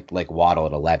Waddle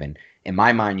at 11, in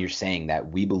my mind, you're saying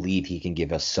that we believe he can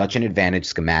give us such an advantage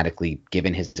schematically,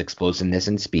 given his explosiveness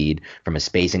and speed, from a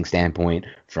spacing standpoint,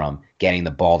 from getting the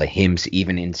ball to him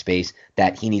even in space,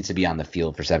 that he needs to be on the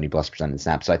field for 70+% of the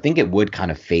snaps. So I think it would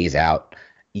kind of phase out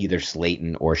either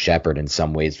Slayton or Shepard in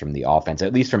some ways from the offense,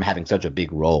 at least from having such a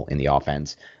big role in the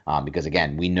offense. Because,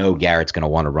 again, we know Garrett's going to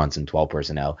want to run some 12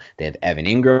 personnel. They have Evan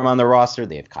Ingram on the roster.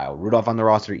 They have Kyle Rudolph on the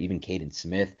roster, even Caden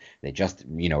Smith. They just,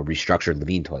 restructured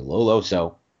Levine Toilolo.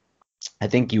 So I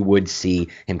think you would see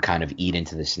him kind of eat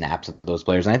into the snaps of those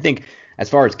players. And I think as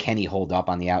far as can he hold up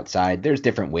on the outside, there's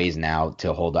different ways now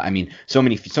to hold up. I mean, so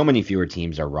many fewer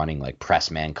teams are running like press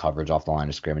man coverage off the line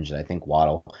of scrimmage that I think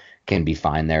Waddle can be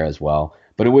fine there as well.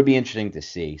 But it would be interesting to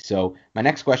see. So my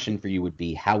next question for you would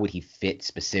be, how would he fit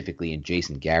specifically in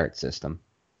Jason Garrett's system?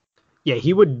 Yeah,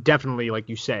 he would definitely, like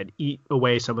you said, eat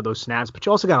away some of those snaps. But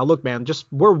you also got to look, man,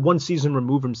 we're one season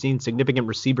removed from seeing significant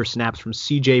receiver snaps from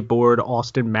C.J. Board,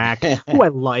 Austin Mack, who I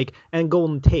like, and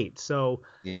Golden Tate. So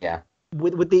yeah,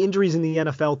 with the injuries in the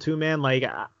NFL too, man, like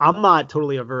I'm not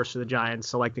totally averse to the Giants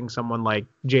selecting someone like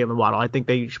Jaylen Waddle. I think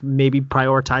they should maybe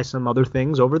prioritize some other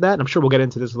things over that. And I'm sure we'll get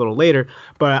into this a little later,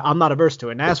 but I'm not averse to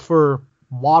it. And as for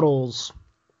Waddle's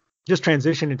just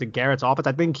transition into Garrett's offense,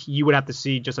 I think you would have to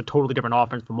see just a totally different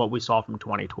offense from what we saw from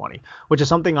 2020, which is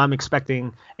something I'm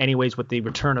expecting anyways with the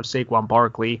return of Saquon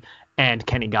Barkley and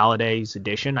Kenny Galladay's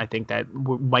addition. I think that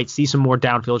we might see some more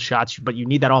downfield shots, but you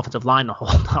need that offensive line to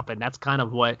hold up, and that's kind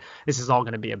of what this is all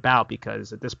going to be about,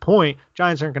 because at this point,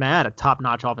 Giants aren't going to add a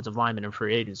top-notch offensive lineman in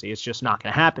free agency. It's just not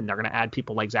going to happen. They're going to add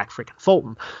people like Zach freaking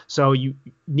Fulton. So you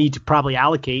need to probably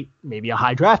allocate maybe a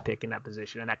high draft pick in that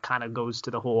position, and that kind of goes to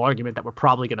the whole argument that we're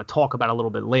probably going to talk about a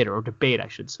little bit later, or debate, I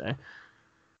should say.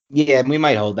 Yeah, we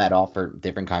might hold that off for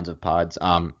different kinds of pods.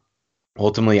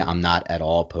 Ultimately, I'm not at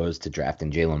all opposed to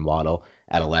drafting Jaylen Waddle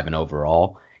at 11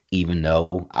 overall, even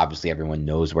though obviously everyone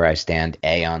knows where I stand,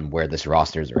 A, on where this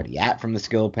roster is already at from the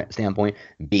skill standpoint,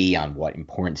 B, on what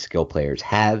important skill players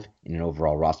have in an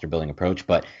overall roster building approach.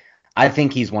 But I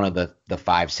think he's one of the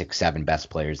 5, 6, 7 best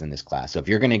players in this class. So if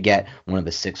you're going to get one of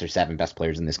the 6 or 7 best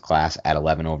players in this class at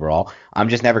 11 overall, I'm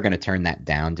just never going to turn that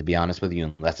down, to be honest with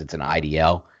you, unless it's an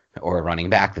IDL or a running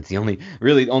back. That's the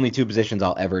only two positions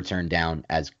I'll ever turn down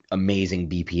as amazing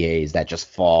BPAs that just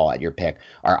fall at your pick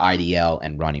are IDL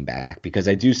and running back, because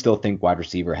I do still think wide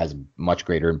receiver has much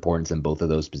greater importance than both of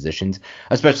those positions,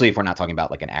 especially if we're not talking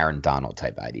about like an Aaron Donald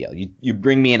type IDL. You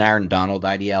bring me an Aaron Donald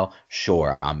IDL,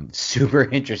 sure, I'm super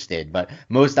interested, but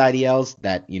most IDLs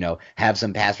that, have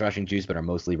some pass rushing juice but are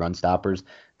mostly run stoppers,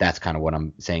 that's kind of what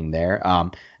I'm saying there.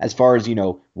 As far as,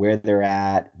 where they're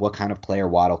at, what kind of player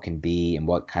Waddle can be and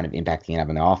what kind of impact he can have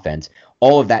on the offense,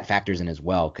 all of that factors in as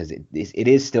well, because it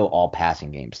is still all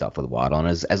passing game stuff with Waddle. And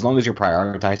as long as you're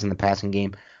prioritizing the passing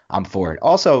game, I'm for it.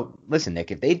 Also, listen, Nick,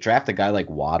 if they draft a guy like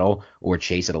Waddle or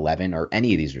Chase at 11 or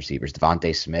any of these receivers,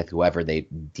 Devontae Smith, whoever they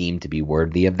deem to be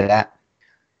worthy of that,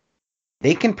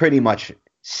 they can pretty much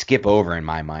skip over, in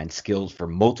my mind, skills for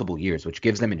multiple years, which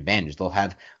gives them an advantage. They'll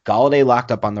have Galladay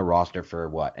locked up on the roster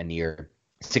for a near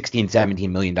 $16-17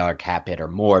 million cap hit or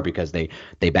more, because they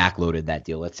backloaded that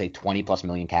deal. Let's say 20+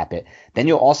 million cap hit. Then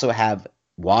you'll also have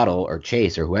Waddle or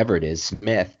Chase or whoever it is,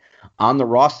 Smith, on the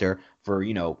roster for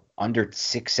under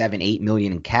 6, 7, 8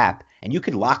 million in cap, and you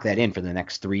could lock that in for the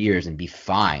next 3 years and be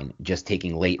fine just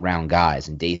taking late round guys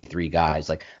and day 3 guys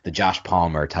like the Josh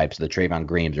Palmer types, the Trayvon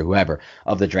Grahams or whoever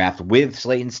of the draft, with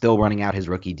Slayton still running out his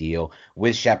rookie deal,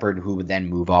 with Shepard, who would then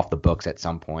move off the books at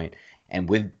some point, and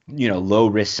with low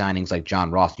risk signings like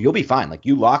John Ross. You'll be fine. Like,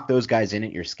 you lock those guys in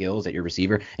at your skills at your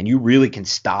receiver, and you really can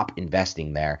stop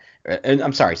investing there.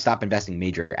 Stop investing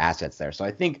major assets there. So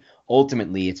I think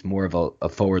ultimately it's more of a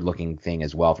forward-looking thing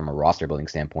as well from a roster building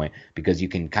standpoint, because you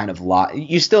can kind of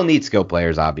you still need skill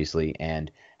players, obviously, and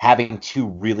having two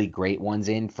really great ones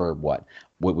in for what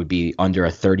would be under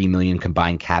a 30 million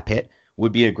combined cap hit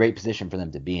would be a great position for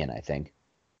them to be in, I think.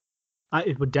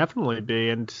 It would definitely be.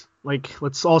 And like,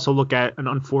 let's also look at an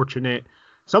unfortunate,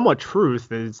 somewhat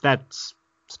truth is that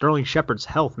Sterling Shepard's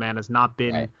health, man, has not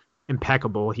been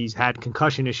impeccable. He's had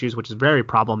concussion issues, which is very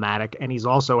problematic. And he's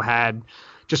also had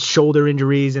just shoulder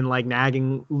injuries and like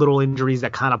nagging little injuries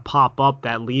that kind of pop up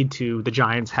that lead to the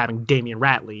Giants having Damian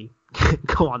Ratley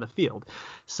go on the field.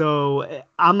 So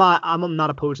I'm not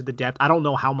opposed to the depth. I don't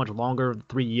know how much longer,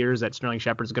 3 years, that Sterling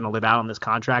Shepard's going to live out on this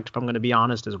contract, if I'm going to be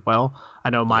honest as well.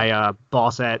 I know my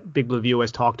boss at Big Blue View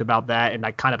has talked about that, and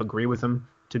I kind of agree with him,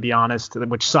 to be honest,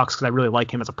 which sucks because I really like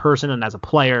him as a person and as a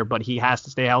player, but he has to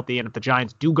stay healthy. And if the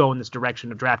Giants do go in this direction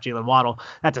to draft Jaylen Waddle,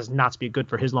 that does not speak good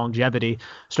for his longevity,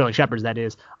 Sterling Shepard's that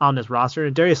is, on this roster.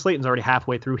 And Darius Slayton's already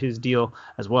halfway through his deal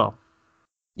as well.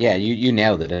 Yeah, you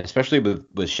nailed it, especially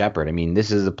with Shepard. I mean,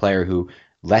 this is a player who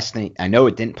I know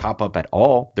it didn't pop up at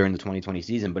all during the 2020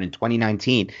 season, but in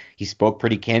 2019, he spoke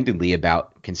pretty candidly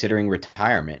about considering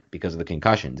retirement because of the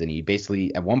concussions. And he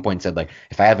basically at one point said, like,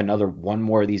 if I have one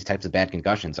more of these types of bad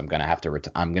concussions, I'm going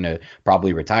to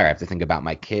probably retire. I have to think about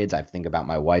my kids. I have to think about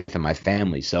my wife and my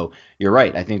family. So you're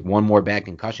right. I think one more bad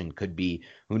concussion could be,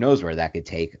 who knows where that could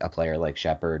take a player like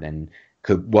Shepard, and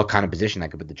what kind of position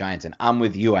that could put the Giants in. I'm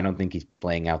with you. I don't think he's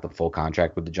playing out the full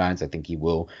contract with the Giants. I think he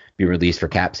will be released for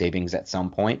cap savings at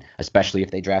some point, especially if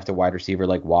they draft a wide receiver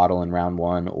like Waddle in round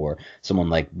 1, or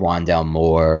someone like Rondell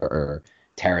Moore or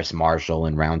Terrace Marshall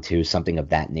in round 2, something of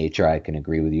that nature. I can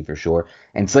agree with you for sure.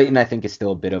 And Slayton, I think, is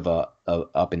still a bit of a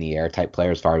up in the air type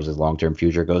player as far as his long-term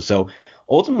future goes. So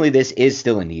ultimately, this is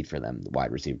still a need for them, the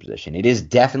wide receiver position. It is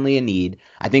definitely a need.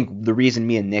 I think the reason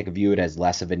me and Nick view it as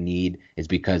less of a need is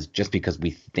because of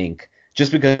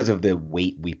the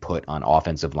weight we put on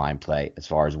offensive line play as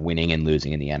far as winning and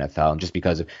losing in the NFL, and just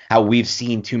because of how we've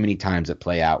seen too many times it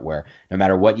play out where no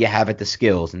matter what you have at the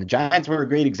skills, and the Giants were a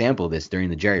great example of this during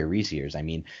the Jerry Reese years. I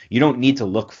mean, you don't need to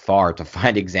look far to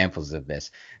find examples of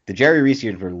this. The Jerry Reese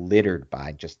years were littered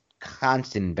by just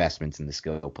constant investments in the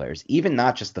skill players, even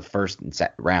not just the first and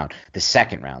second round, the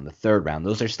second round, the third round.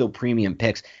 Those are still premium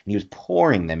picks, and he was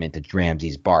pouring them into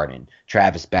Ramses Barden,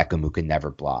 Travis Beckham, who could never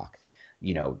block,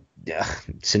 Janelle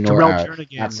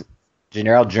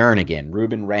Jernigan,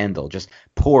 Ruben Randall, just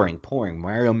pouring,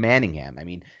 Mario Manningham. I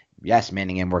mean, yes,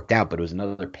 Manningham worked out, but it was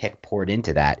another pick poured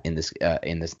into that in this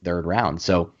third round.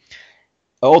 So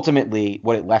ultimately,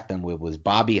 what it left them with was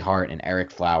Bobby Hart and Eric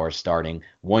Flowers starting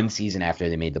one season after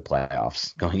they made the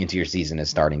playoffs, going into your season as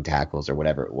starting tackles or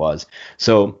whatever it was.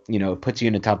 So, it puts you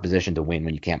in a tough position to win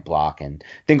when you can't block. And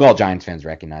I think all Giants fans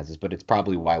recognize this, but it's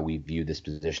probably why we view this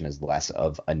position as less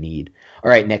of a need. All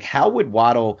right, Nick, how would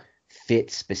Waddle fit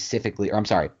specifically? Or I'm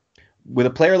sorry, with a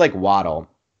player like Waddle,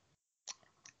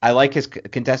 I like his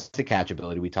contested catch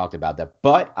ability. We talked about that.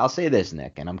 But I'll say this,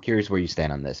 Nick, and I'm curious where you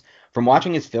stand on this. From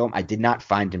watching his film, I did not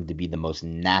find him to be the most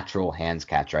natural hands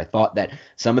catcher. I thought that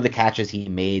some of the catches he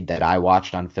made that I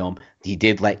watched on film, he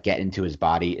did let get into his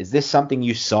body. Is this something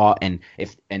you saw? And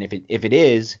if it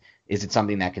is it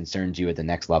something that concerns you at the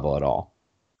next level at all?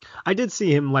 I did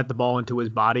see him let the ball into his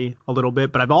body a little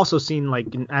bit, but I've also seen, like,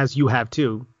 as you have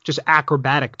too, just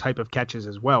acrobatic type of catches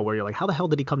as well, where you're like, how the hell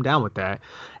did he come down with that?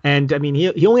 And I mean,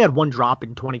 he only had one drop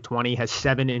in 2020, has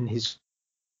 7 in his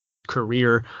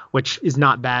career, which is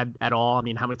not bad at all. I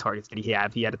mean, how many targets did he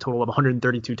have? He had a total of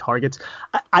 132 targets.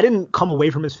 I didn't come away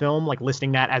from his film like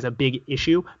listing that as a big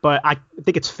issue, but I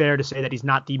think it's fair to say that he's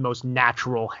not the most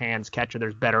natural hands catcher.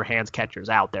 There's better hands catchers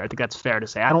out there. I think that's fair to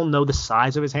say. I don't know the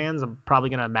size of his hands. I'm probably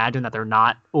going to imagine that they're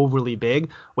not overly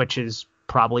big, which is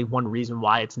probably one reason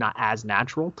why it's not as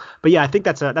natural. But yeah, I think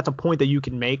that's a point that you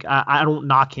can make. I don't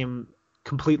knock him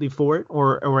completely for it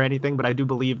or anything, but I do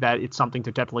believe that it's something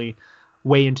to definitely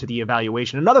weigh into the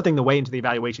evaluation. Another thing to weigh into the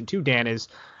evaluation too, Dan, is,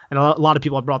 and a lot of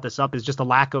people have brought this up, is just the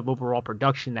lack of overall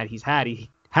production that he's had.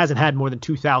 He hasn't had more than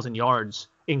 2,000 yards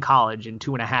in college in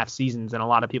 2.5 seasons, and a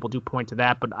lot of people do point to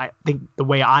that. But I think the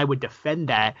way I would defend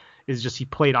that is just he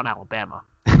played on Alabama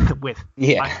with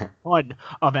a ton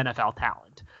of NFL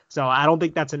talent. So I don't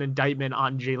think that's an indictment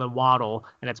on Jaylen Waddle,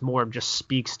 and it's more of just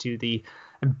speaks to the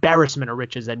embarrassment of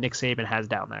riches that Nick Saban has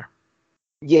down there.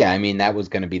 Yeah, I mean, that was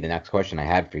going to be the next question I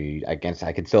had for you. I guess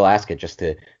I could still ask it just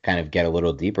to kind of get a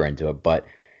little deeper into it. But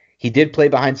he did play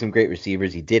behind some great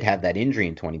receivers. He did have that injury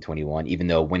in 2021, even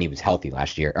though when he was healthy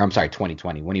last year, or I'm sorry,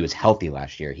 2020, when he was healthy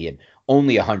last year, he had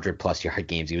only 100+ yard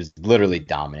games. He was literally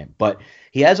dominant. But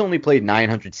he has only played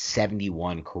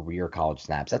 971 career college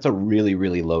snaps. That's a really,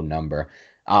 really low number.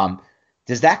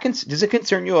 Does it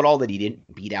concern you at all that he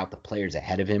didn't beat out the players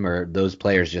ahead of him, or are those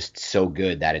players just so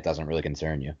good that it doesn't really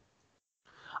concern you?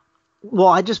 Well,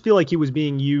 I just feel like he was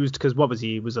being used because what was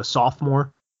he? He was a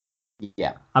sophomore.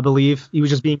 Yeah. I believe he was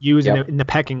just being used Yep. in the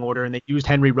pecking order, and they used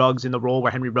Henry Ruggs in the role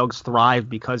where Henry Ruggs thrived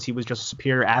because he was just a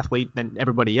superior athlete than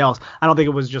everybody else. I don't think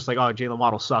it was just like, oh, Jaylen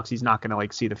Waddle sucks, he's not going to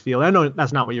like see the field. I know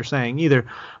that's not what you're saying either,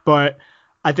 but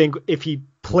I think if he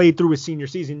played through his senior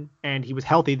season and he was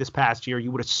healthy this past year,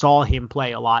 you would have saw him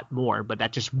play a lot more, but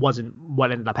that just wasn't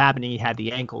what ended up happening. He had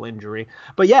the ankle injury.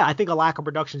 But yeah, I think a lack of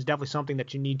production is definitely something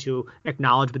that you need to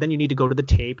acknowledge, but then you need to go to the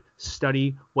tape,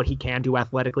 study what he can do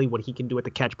athletically, what he can do at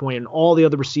the catch point, and all the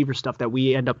other receiver stuff that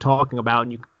we end up talking about.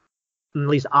 And at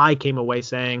least I came away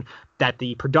saying that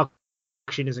the production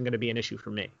isn't going to be an issue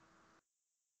for me.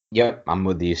 Yep, I'm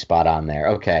with you spot on there.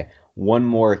 Okay, one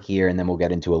more here, and then we'll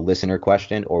get into a listener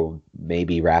question, or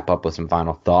maybe wrap up with some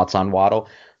final thoughts on Waddle.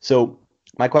 So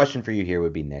my question for you here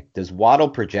would be, Nick, does Waddle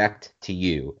project to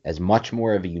you as much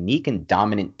more of a unique and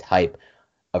dominant type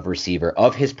of receiver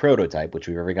of his prototype, which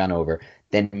we've already gone over,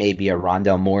 than maybe a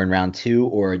Rondale Moore in round 2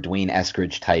 or a Dwayne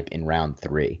Eskridge type in round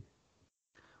 3?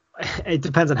 It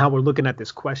depends on how we're looking at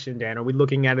this question, Dan. Are we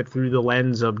looking at it through the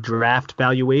lens of draft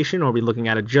valuation, or are we looking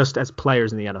at it just as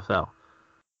players in the NFL?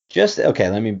 Okay,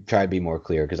 let me try to be more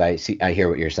clear, because I hear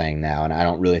what you're saying now, and I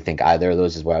don't really think either of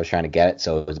those is where I was trying to get it,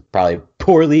 so it was probably a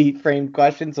poorly framed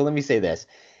question. So let me say this.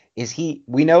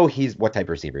 We know he's what type of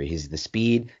receiver? He's the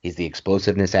speed, he's the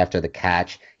explosiveness after the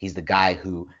catch, he's the guy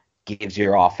who gives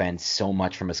your offense so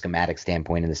much from a schematic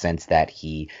standpoint, in the sense that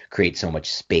he creates so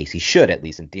much space. He should, at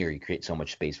least in theory, create so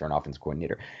much space for an offense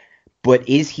coordinator. But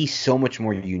is he so much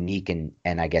more unique and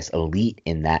I guess elite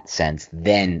in that sense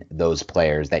than those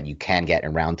players that you can get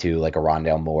in round 2, like a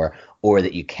Rondale Moore, or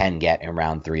that you can get in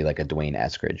round 3, like a Dwayne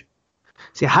Eskridge?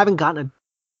 See, I haven't gotten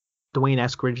a Dwayne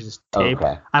Eskridge's tape.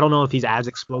 Okay. I don't know if he's as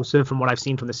explosive from what I've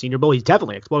seen from the Senior Bowl. He's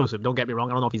definitely explosive. Don't get me wrong.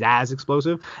 I don't know if he's as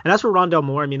explosive. And as for Rondale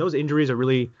Moore, I mean, those injuries are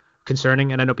really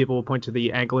concerning. And I know people will point to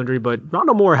the ankle injury, but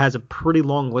Rondale Moore has a pretty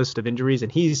long list of injuries,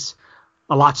 and he's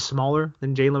a lot smaller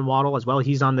than Jaylen Waddle as well.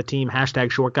 He's on the team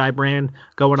 #short guy brand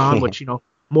going on, which,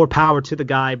 more power to the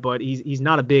guy, but he's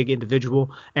not a big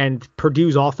individual. And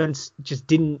Purdue's offense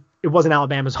it wasn't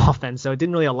Alabama's offense, so it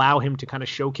didn't really allow him to kind of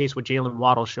showcase what Jaylen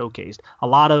Waddle showcased. A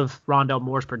lot of Rondale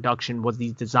Moore's production was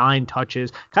these design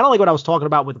touches, kind of like what I was talking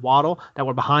about with Waddle, that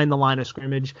were behind the line of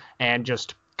scrimmage and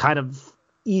just kind of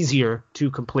easier to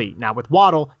complete. Now with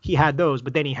Waddle, he had those,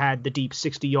 but then he had the deep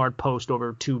 60-yard post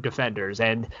over 2 defenders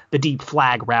and the deep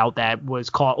flag route that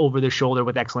was caught over the shoulder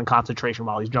with excellent concentration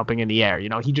while he's jumping in the air.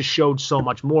 He just showed so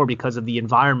much more because of the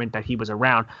environment that he was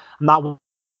around. I'm not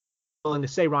willing to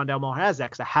say Rondale Moore has that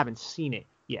because I haven't seen it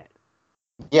yet.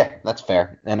 Yeah, that's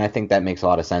fair. And I think that makes a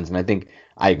lot of sense. And I think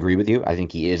I agree with you. I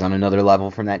think he is on another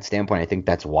level from that standpoint. I think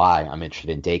that's why I'm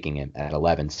interested in taking him at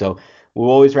 11. So we'll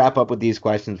always wrap up with these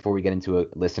questions before we get into a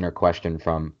listener question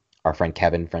from our friend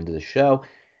Kevin, friend of the show.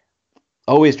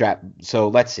 Always draft. So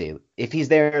let's see. If he's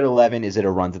there at 11, is it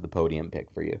a run to the podium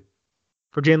pick for you?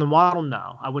 For Jaylen Waddle,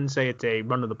 no. I wouldn't say it's a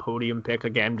run to the podium pick,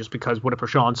 again, just because what if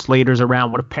Rashawn Slater's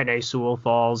around? What if Penei Sewell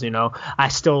falls? I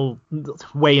still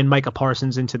weigh in Micah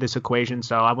Parsons into this equation,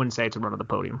 so I wouldn't say it's a run to the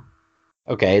podium.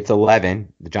 Okay, it's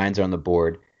 11. The Giants are on the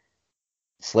board.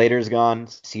 Slater's gone.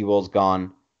 Sewell's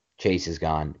gone. Chase is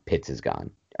gone. Pitts is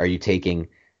gone. Are you taking...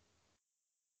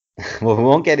 Well, we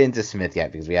won't get into Smith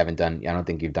yet because I don't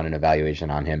think you've done an evaluation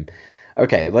on him.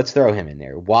 Okay, let's throw him in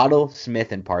there. Waddle,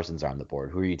 Smith, and Parsons are on the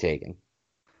board. Who are you taking?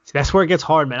 See, that's where it gets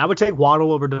hard, man. I would take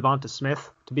Waddle over Devonta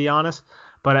Smith, to be honest.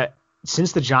 But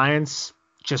since the Giants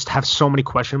just have so many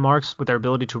question marks with their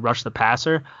ability to rush the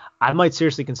passer, I might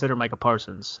seriously consider Micah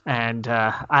Parsons. And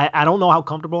I don't know how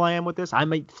comfortable I am with this. I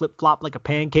might flip-flop like a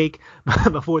pancake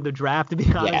before the draft, to be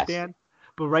honest, Dan.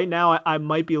 But right now, I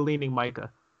might be leaning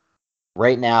Micah.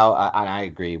 Right now, I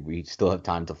agree. We still have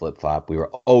time to flip-flop. We were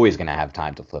always going to have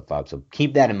time to flip-flop, so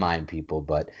keep that in mind, people.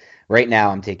 But right now,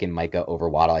 I'm taking Micah over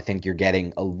Waddle. I think you're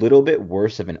getting a little bit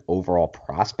worse of an overall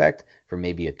prospect from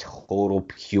maybe a total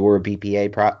pure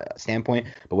BPA standpoint.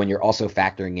 But when you're also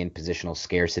factoring in positional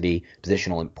scarcity,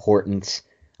 positional importance,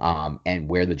 and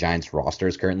where the Giants roster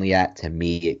is currently at, to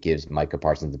me, it gives Micah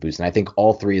Parsons the boost. And I think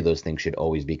all three of those things should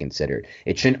always be considered.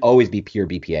 It shouldn't always be pure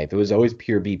BPA. If it was always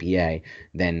pure BPA,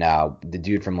 then the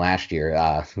dude from last year,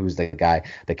 who's the guy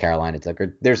that Carolina took,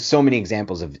 there's so many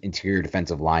examples of interior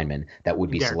defensive linemen that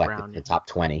would be Derek selected Brown, in the top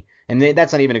 20. And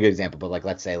that's not even a good example, but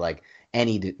let's say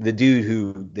the dude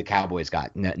who the Cowboys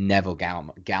got, Neville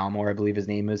Gallimore, I believe his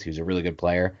name is, who's a really good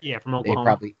player. Yeah, from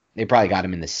Oklahoma. They probably got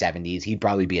him in the 70s. He'd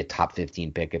probably be a top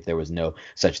 15 pick if there was no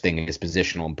such thing as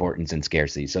positional importance and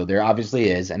scarcity. So there obviously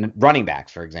is. And running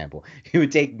backs, for example, you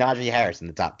would take Najee Harris in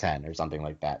the top 10 or something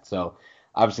like that. So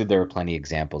obviously there are plenty of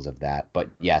examples of that. But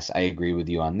yes, I agree with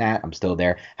you on that. I'm still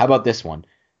there. How about this one?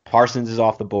 Parsons is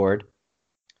off the board.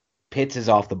 Pitts is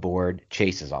off the board.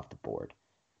 Chase is off the board.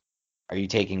 Are you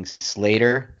taking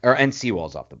Slater and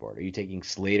Sewell's off the board? Are you taking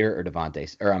Slater or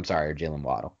Jaylen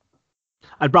Waddle?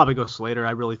 I'd probably go Slater.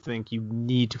 I really think you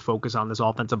need to focus on this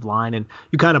offensive line. And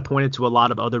you kind of pointed to a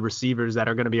lot of other receivers that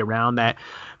are going to be around that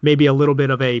maybe a little bit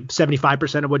of a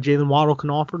 75% of what Jaylen Waddle can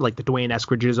offer, like the Dwayne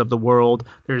Eskridges of the world.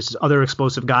 There's other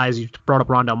explosive guys. You brought up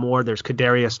Rondell Moore. There's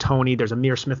Kadarius Toney. There's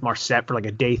Amir Smith-Marset for like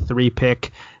a day 3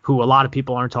 pick, who a lot of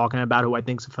people aren't talking about, who I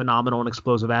think is a phenomenal and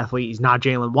explosive athlete. He's not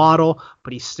Jaylen Waddle,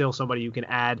 but he's still somebody you can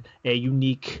add a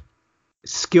unique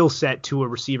skill set to a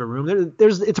receiver room.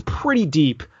 It's a pretty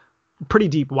deep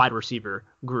wide receiver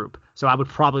group. So I would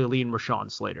probably lean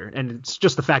Rashawn Slater. And it's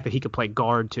just the fact that he could play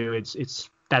guard too. It's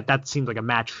that seems like a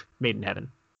match made in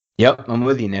heaven. Yep, I'm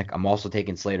with you, Nick. I'm also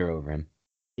taking Slater over him.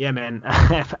 Yeah, man.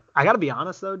 I got to be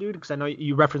honest, though, dude, because I know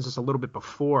you referenced this a little bit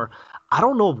before. I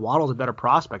don't know if Waddle's a better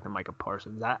prospect than Micah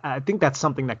Parsons. I think that's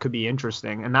something that could be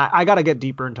interesting. And I got to get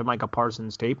deeper into Micah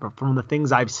Parsons' tape. But from the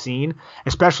things I've seen,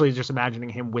 especially just imagining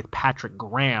him with Patrick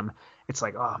Graham, it's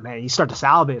like, oh, man, you start to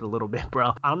salivate a little bit,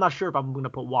 bro. I'm not sure if I'm going to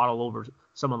put Waddle over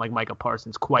someone like Micah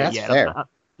Parsons quite yet. Fair.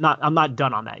 I'm not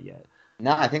done on that yet.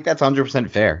 No, I think that's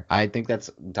 100% fair. I think that's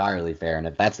entirely fair. And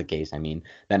if that's the case, I mean,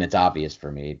 then it's obvious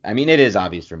for me. I mean, it is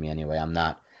obvious for me anyway.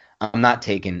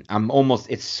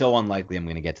 It's so unlikely I'm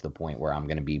going to get to the point where I'm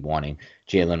going to be wanting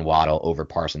Jaylen Waddle over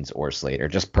Parsons or Slater.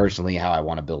 Just personally how I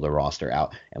want to build a roster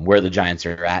out and where the Giants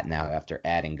are at now after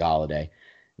adding Galladay,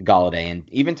 and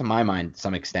even to my mind, to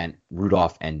some extent,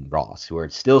 Rudolph and Ross, who are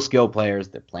still skilled players.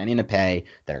 They're planning to pay.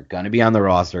 They're going to be on the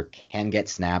roster, can get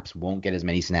snaps, won't get as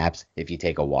many snaps if you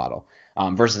take a Waddle.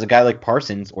 Versus a guy like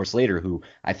Parsons or Slater, who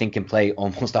I think can play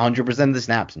almost 100% of the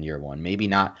snaps in year one. Maybe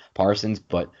not Parsons,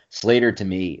 but Slater to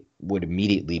me would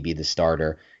immediately be the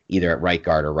starter, either at right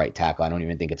guard or right tackle. I don't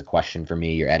even think it's a question for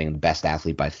me. You're adding the best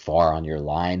athlete by far on your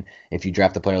line. If you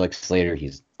draft a player like Slater,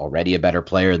 he's already a better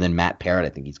player than Matt Parrott. I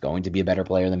think he's going to be a better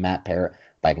player than Matt Parrott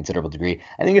by a considerable degree.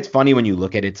 I think it's funny when you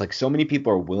look at it. It's like so many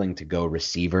people are willing to go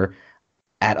receiver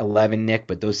at 11, Nick,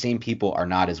 but those same people are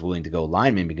not as willing to go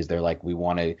lineman because they're like, we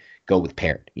want to go with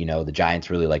Parrott. You know, the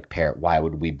Giants really like Parrott. Why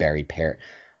would we bury Parrott?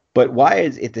 But why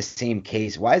is it the same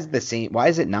case? Why is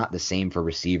it not the same for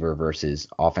receiver versus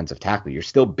offensive tackle? You're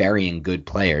still burying good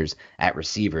players at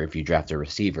receiver if you draft a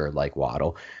receiver like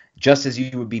Waddle, just as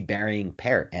you would be burying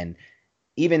Parrott. And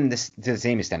even this, to the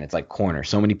same extent, it's like corner.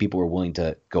 So many people were willing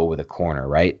to go with a corner,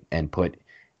 right? And put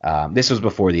this was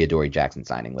before the Adoree Jackson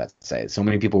signing, let's say. So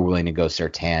many people were willing to go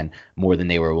Surtain more than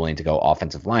they were willing to go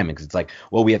offensive lineman because it's like,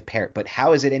 well, we have Parrott. But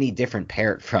how is it any different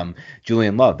Parrott from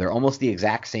Julian Love? They're almost the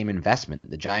exact same investment.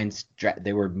 The Giants,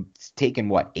 they were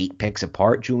taking, 8 picks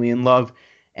apart, Julian Love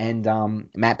and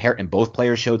Matt Parrott, and both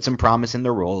players showed some promise in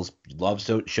their roles. Love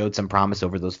showed some promise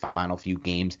over those final few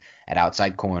games at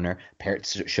outside corner. Parrott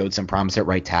showed some promise at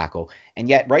right tackle, and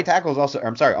yet offensive tackle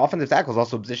is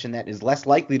also a position that is less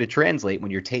likely to translate when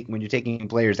you're taking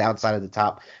players outside of the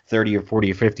top 30 or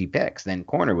 40 or 50 picks than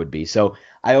corner would be. So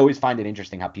I always find it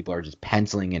interesting how people are just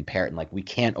penciling in Parrott and like, we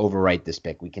can't overwrite this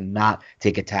pick. We cannot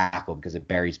take a tackle because it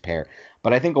buries Parrott.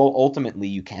 But I think ultimately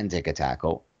you can take a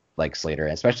tackle like Slater,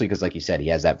 especially because, like you said, he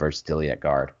has that versatility at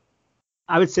guard.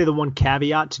 I would say the one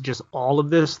caveat to just all of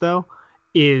this, though,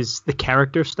 is the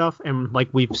character stuff. And like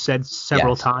we've said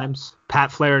several times, Pat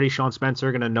Flaherty, Sean Spencer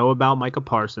are going to know about Micah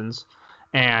Parsons.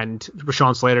 And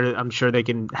Rashawn Slater, I'm sure they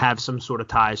can have some sort of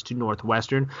ties to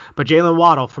Northwestern. But Jaylen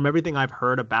Waddle, from everything I've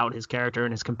heard about his character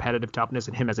and his competitive toughness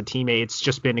and him as a teammate, it's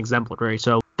just been exemplary.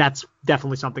 So that's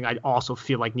definitely something I also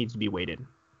feel like needs to be weighted.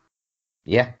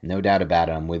 Yeah, no doubt about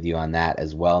it. I'm with you on that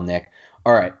as well, Nick.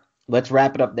 All right, let's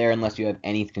wrap it up there unless you have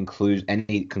any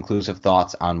conclusive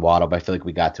thoughts on Waddle, but I feel like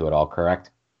we got to it all,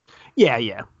 correct?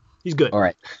 Yeah. He's good. All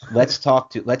right, let's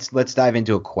dive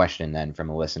into a question then from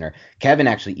a listener. Kevin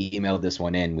actually emailed this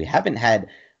one in. We haven't had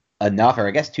enough, or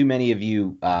I guess too many of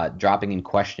you dropping in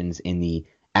questions in the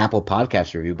Apple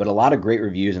Podcast review, but a lot of great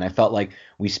reviews, and I felt like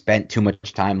we spent too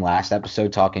much time last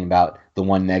episode talking about the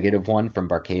one negative one from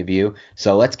Barcaview.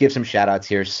 So let's give some shout outs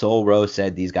here. Soul Rose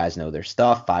said these guys know their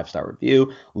stuff, 5-star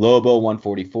review. Lobo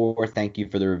 144, thank you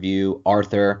for the review.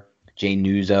 Arthur, Jay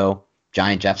Nuzo,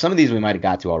 Giant Jeff. Some of these we might have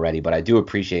got to already, but I do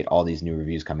appreciate all these new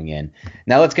reviews coming in.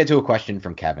 Now let's get to a question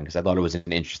from Kevin because I thought it was an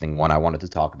interesting one I wanted to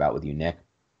talk about with you, Nick.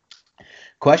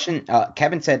 Question,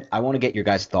 Kevin said, I want to get your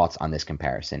guys' thoughts on this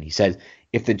comparison. He says,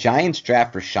 if the Giants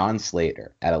draft Rashawn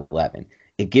Slater at 11,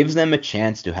 it gives them a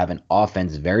chance to have an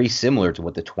offense very similar to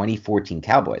what the 2014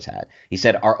 Cowboys had. He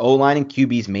said, our O-line and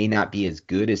QBs may not be as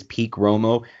good as peak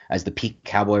Romo, as the peak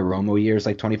Cowboy Romo years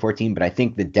like 2014, but I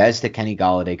think the Dez to Kenny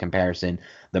Golladay comparison,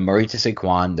 the Murray to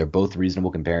Saquon, they're both reasonable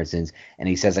comparisons. And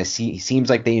he says, he seems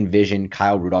like they envision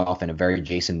Kyle Rudolph in a very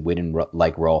Jason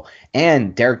Witten-like role.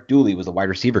 And Derek Dooley was a wide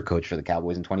receiver coach for the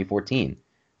Cowboys in 2014.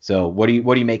 So what do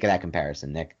you make of that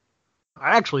comparison, Nick?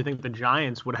 I actually think the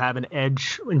Giants would have an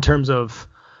edge in terms of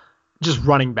just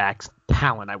running backs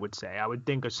talent, I would say. I would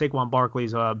think Saquon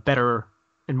Barkley's a better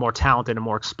and more talented and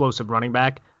more explosive running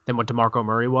back than what DeMarco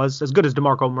Murray was. As good as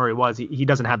DeMarco Murray was, he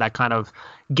doesn't have that kind of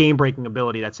game-breaking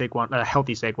ability that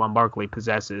healthy Saquon Barkley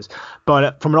possesses.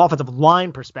 But from an offensive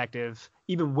line perspective,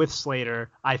 even with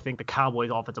Slater, I think the Cowboys'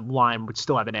 offensive line would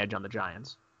still have an edge on the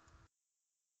Giants.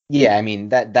 Yeah, I mean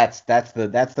that's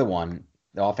the one.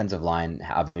 The offensive line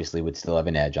obviously would still have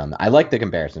an edge on. I like the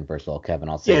comparison, first of all, Kevin.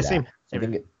 I'll say that. Same.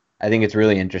 I think it's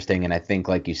really interesting, and I think,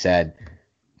 like you said,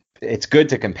 it's good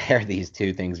to compare these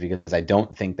two things because I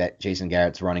don't think that Jason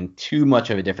Garrett's running too much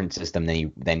of a different system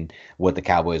than what the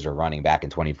Cowboys were running back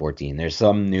in 2014. There's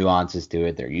some nuances to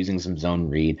it. They're using some zone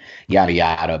read, yada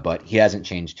yada, but he hasn't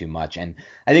changed too much. And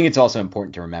I think it's also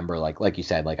important to remember, like you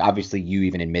said, like obviously you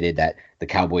even admitted that the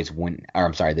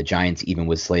the Giants, even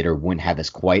with Slater, wouldn't have as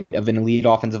quite of an elite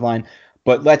offensive line.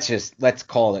 But let's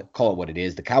call it what it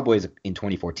is. The Cowboys in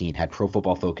 2014 had Pro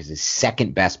Football Focus's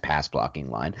second best pass blocking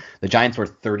line. The Giants were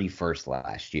 31st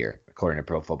last year, according to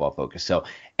Pro Football Focus. So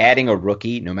adding a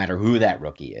rookie, no matter who that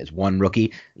rookie is, one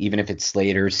rookie, even if it's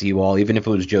Slater, Sewell, even if it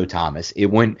was Joe Thomas, it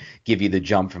wouldn't give you the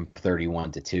jump from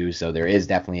 31 to 2. So there is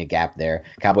definitely a gap there.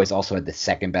 Cowboys also had the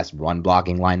second best run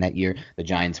blocking line that year. The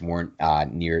Giants weren't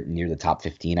near the top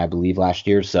 15, I believe, last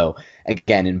year. So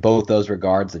again, in both those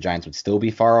regards, the Giants would still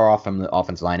be far off from the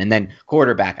offensive line. And then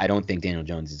quarterback, I don't think Daniel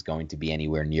Jones is going to be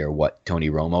anywhere near what Tony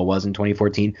Romo was in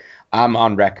 2014. I'm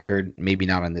on record, maybe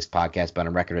not on this podcast, but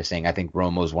on record as saying I think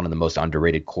Romo is one of the most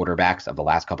underrated quarterbacks of the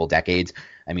last couple decades.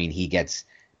 I mean, he gets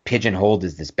pigeonholed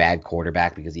as this bad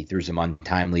quarterback because he threw some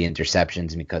untimely interceptions,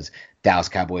 and because Dallas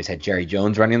Cowboys had Jerry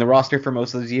Jones running the roster for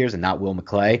most of those years and not Will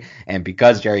McClay. And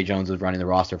because Jerry Jones was running the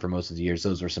roster for most of the years,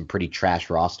 those were some pretty trash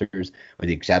rosters, with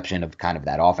the exception of kind of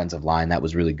that offensive line that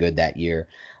was really good that year.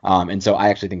 And so I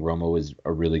actually think Romo is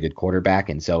a really good quarterback.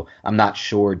 And so I'm not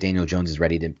sure Daniel Jones is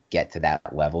ready to get to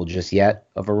that level just yet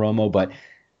of a Romo, but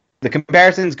the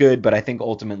comparison's good, but I think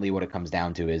ultimately what it comes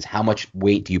down to is how much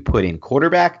weight do you put in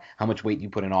quarterback, how much weight do you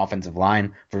put in offensive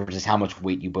line versus how much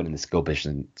weight you put in the skill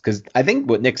position. Because I think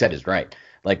what Nick said is right.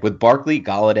 Like with Barkley,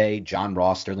 Golladay, John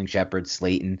Ross, Sterling Shepard,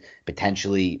 Slayton,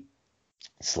 potentially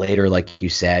Slater, like you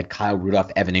said, Kyle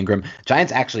Rudolph, Evan Ingram,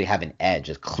 Giants actually have an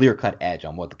edge, a clear-cut edge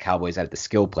on what the Cowboys had at the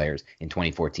skill players in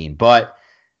 2014. But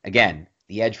again,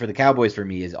 the edge for the Cowboys for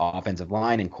me is offensive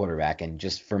line and quarterback. And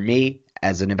just for me,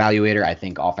 as an evaluator, I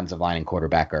think offensive line and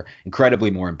quarterback are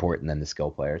incredibly more important than the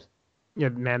skill players. Yeah,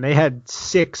 man, they had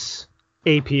 6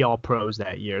 AP All-Pros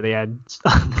that year. They had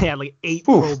like 8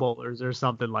 Pro Bowlers or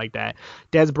something like that.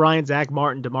 Dez Bryant, Zach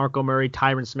Martin, DeMarco Murray,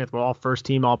 Tyron Smith were all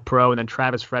first-team All-Pro, and then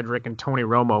Travis Frederick and Tony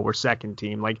Romo were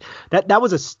second-team. Like that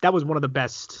was one of the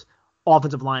best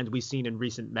offensive lines we've seen in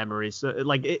recent memories. So,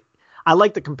 I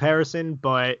like the comparison,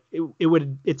 but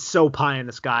it's so pie in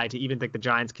the sky to even think the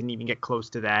Giants can even get close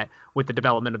to that with the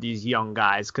development of these young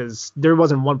guys, because there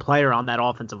wasn't one player on that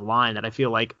offensive line that I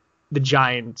feel like the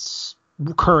Giants'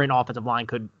 current offensive line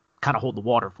could kind of hold the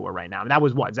water for right now. And that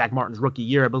was Zach Martin's rookie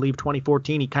year, I believe,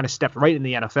 2014. He kind of stepped right in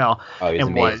the NFL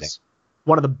and was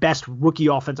one of the best rookie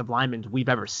offensive linemen we've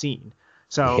ever seen.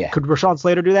 So Could Rashawn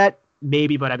Slater do that?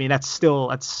 Maybe, but I mean, that's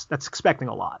expecting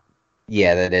a lot.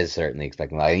 Yeah, that is certainly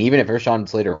expecting a lot. And even if Rashawn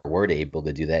Slater were able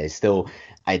to do that,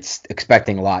 it's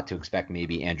expecting a lot to expect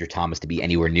maybe Andrew Thomas to be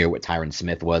anywhere near what Tyron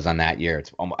Smith was on that year.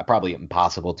 It's probably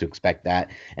impossible to expect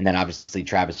that. And then obviously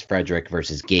Travis Frederick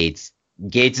versus Gates.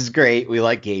 Gates is great. We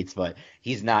like Gates, but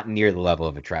he's not near the level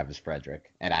of a Travis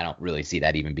Frederick. And I don't really see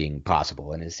that even being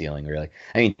possible in his ceiling, really.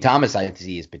 I mean, Thomas, I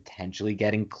see, is potentially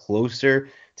getting closer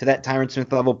to that Tyron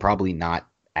Smith level. Probably not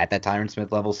at that Tyron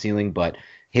Smith level ceiling, but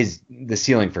the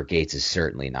ceiling for Gates is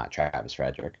certainly not Travis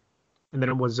Frederick. And then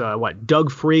it was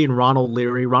Doug Free and Ronald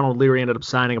Leary. Ronald Leary ended up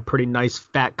signing a pretty nice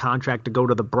fat contract to go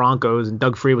to the Broncos, and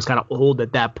Doug Free was kind of old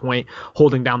at that point,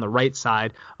 holding down the right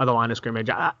side of the line of scrimmage.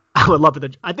 I would love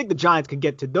I think the Giants could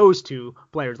get to those two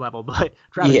players level, but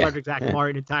Travis Frederick, Zach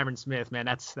Martin, and Tyron Smith, man,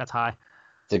 that's high.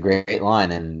 It's a great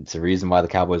line, and it's a reason why the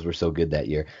Cowboys were so good that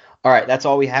year. All right, that's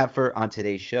all we have on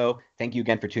today's show. Thank you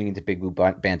again for tuning into Big Blue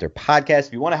Banter Podcast.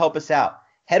 If you want to help us out,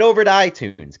 head over to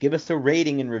iTunes. Give us a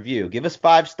rating and review. Give us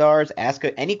 5 stars. Ask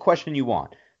any question you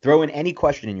want. Throw in any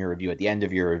question in your review at the end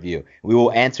of your review. We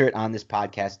will answer it on this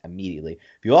podcast immediately.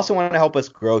 If you also want to help us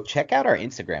grow, check out our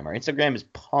Instagram. Our Instagram is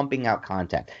pumping out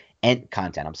content.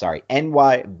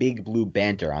 NY Big Blue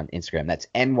Banter on Instagram. That's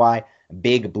NY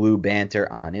Big Blue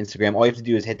Banter on Instagram. All you have to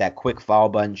do is hit that quick follow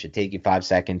button. Should take you 5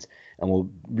 seconds, and we'll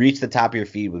reach the top of your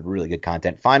feed with really good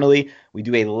content. Finally, we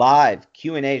do a live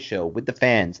Q&A show with the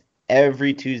fans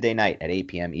every Tuesday night at 8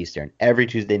 p.m. Eastern. Every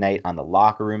Tuesday night on the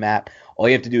Locker Room app. All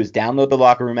you have to do is download the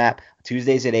Locker Room app.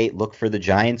 Tuesdays at 8, look for the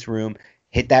Giants room.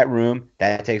 Hit that room.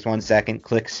 That takes 1 second.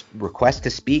 Click request to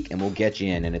speak, and we'll get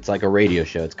you in. And it's like a radio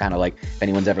show. It's kind of like if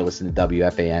anyone's ever listened to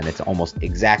WFAN, it's almost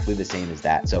exactly the same as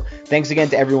that. So thanks again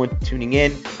to everyone tuning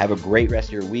in. Have a great rest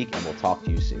of your week, and we'll talk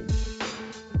to you soon.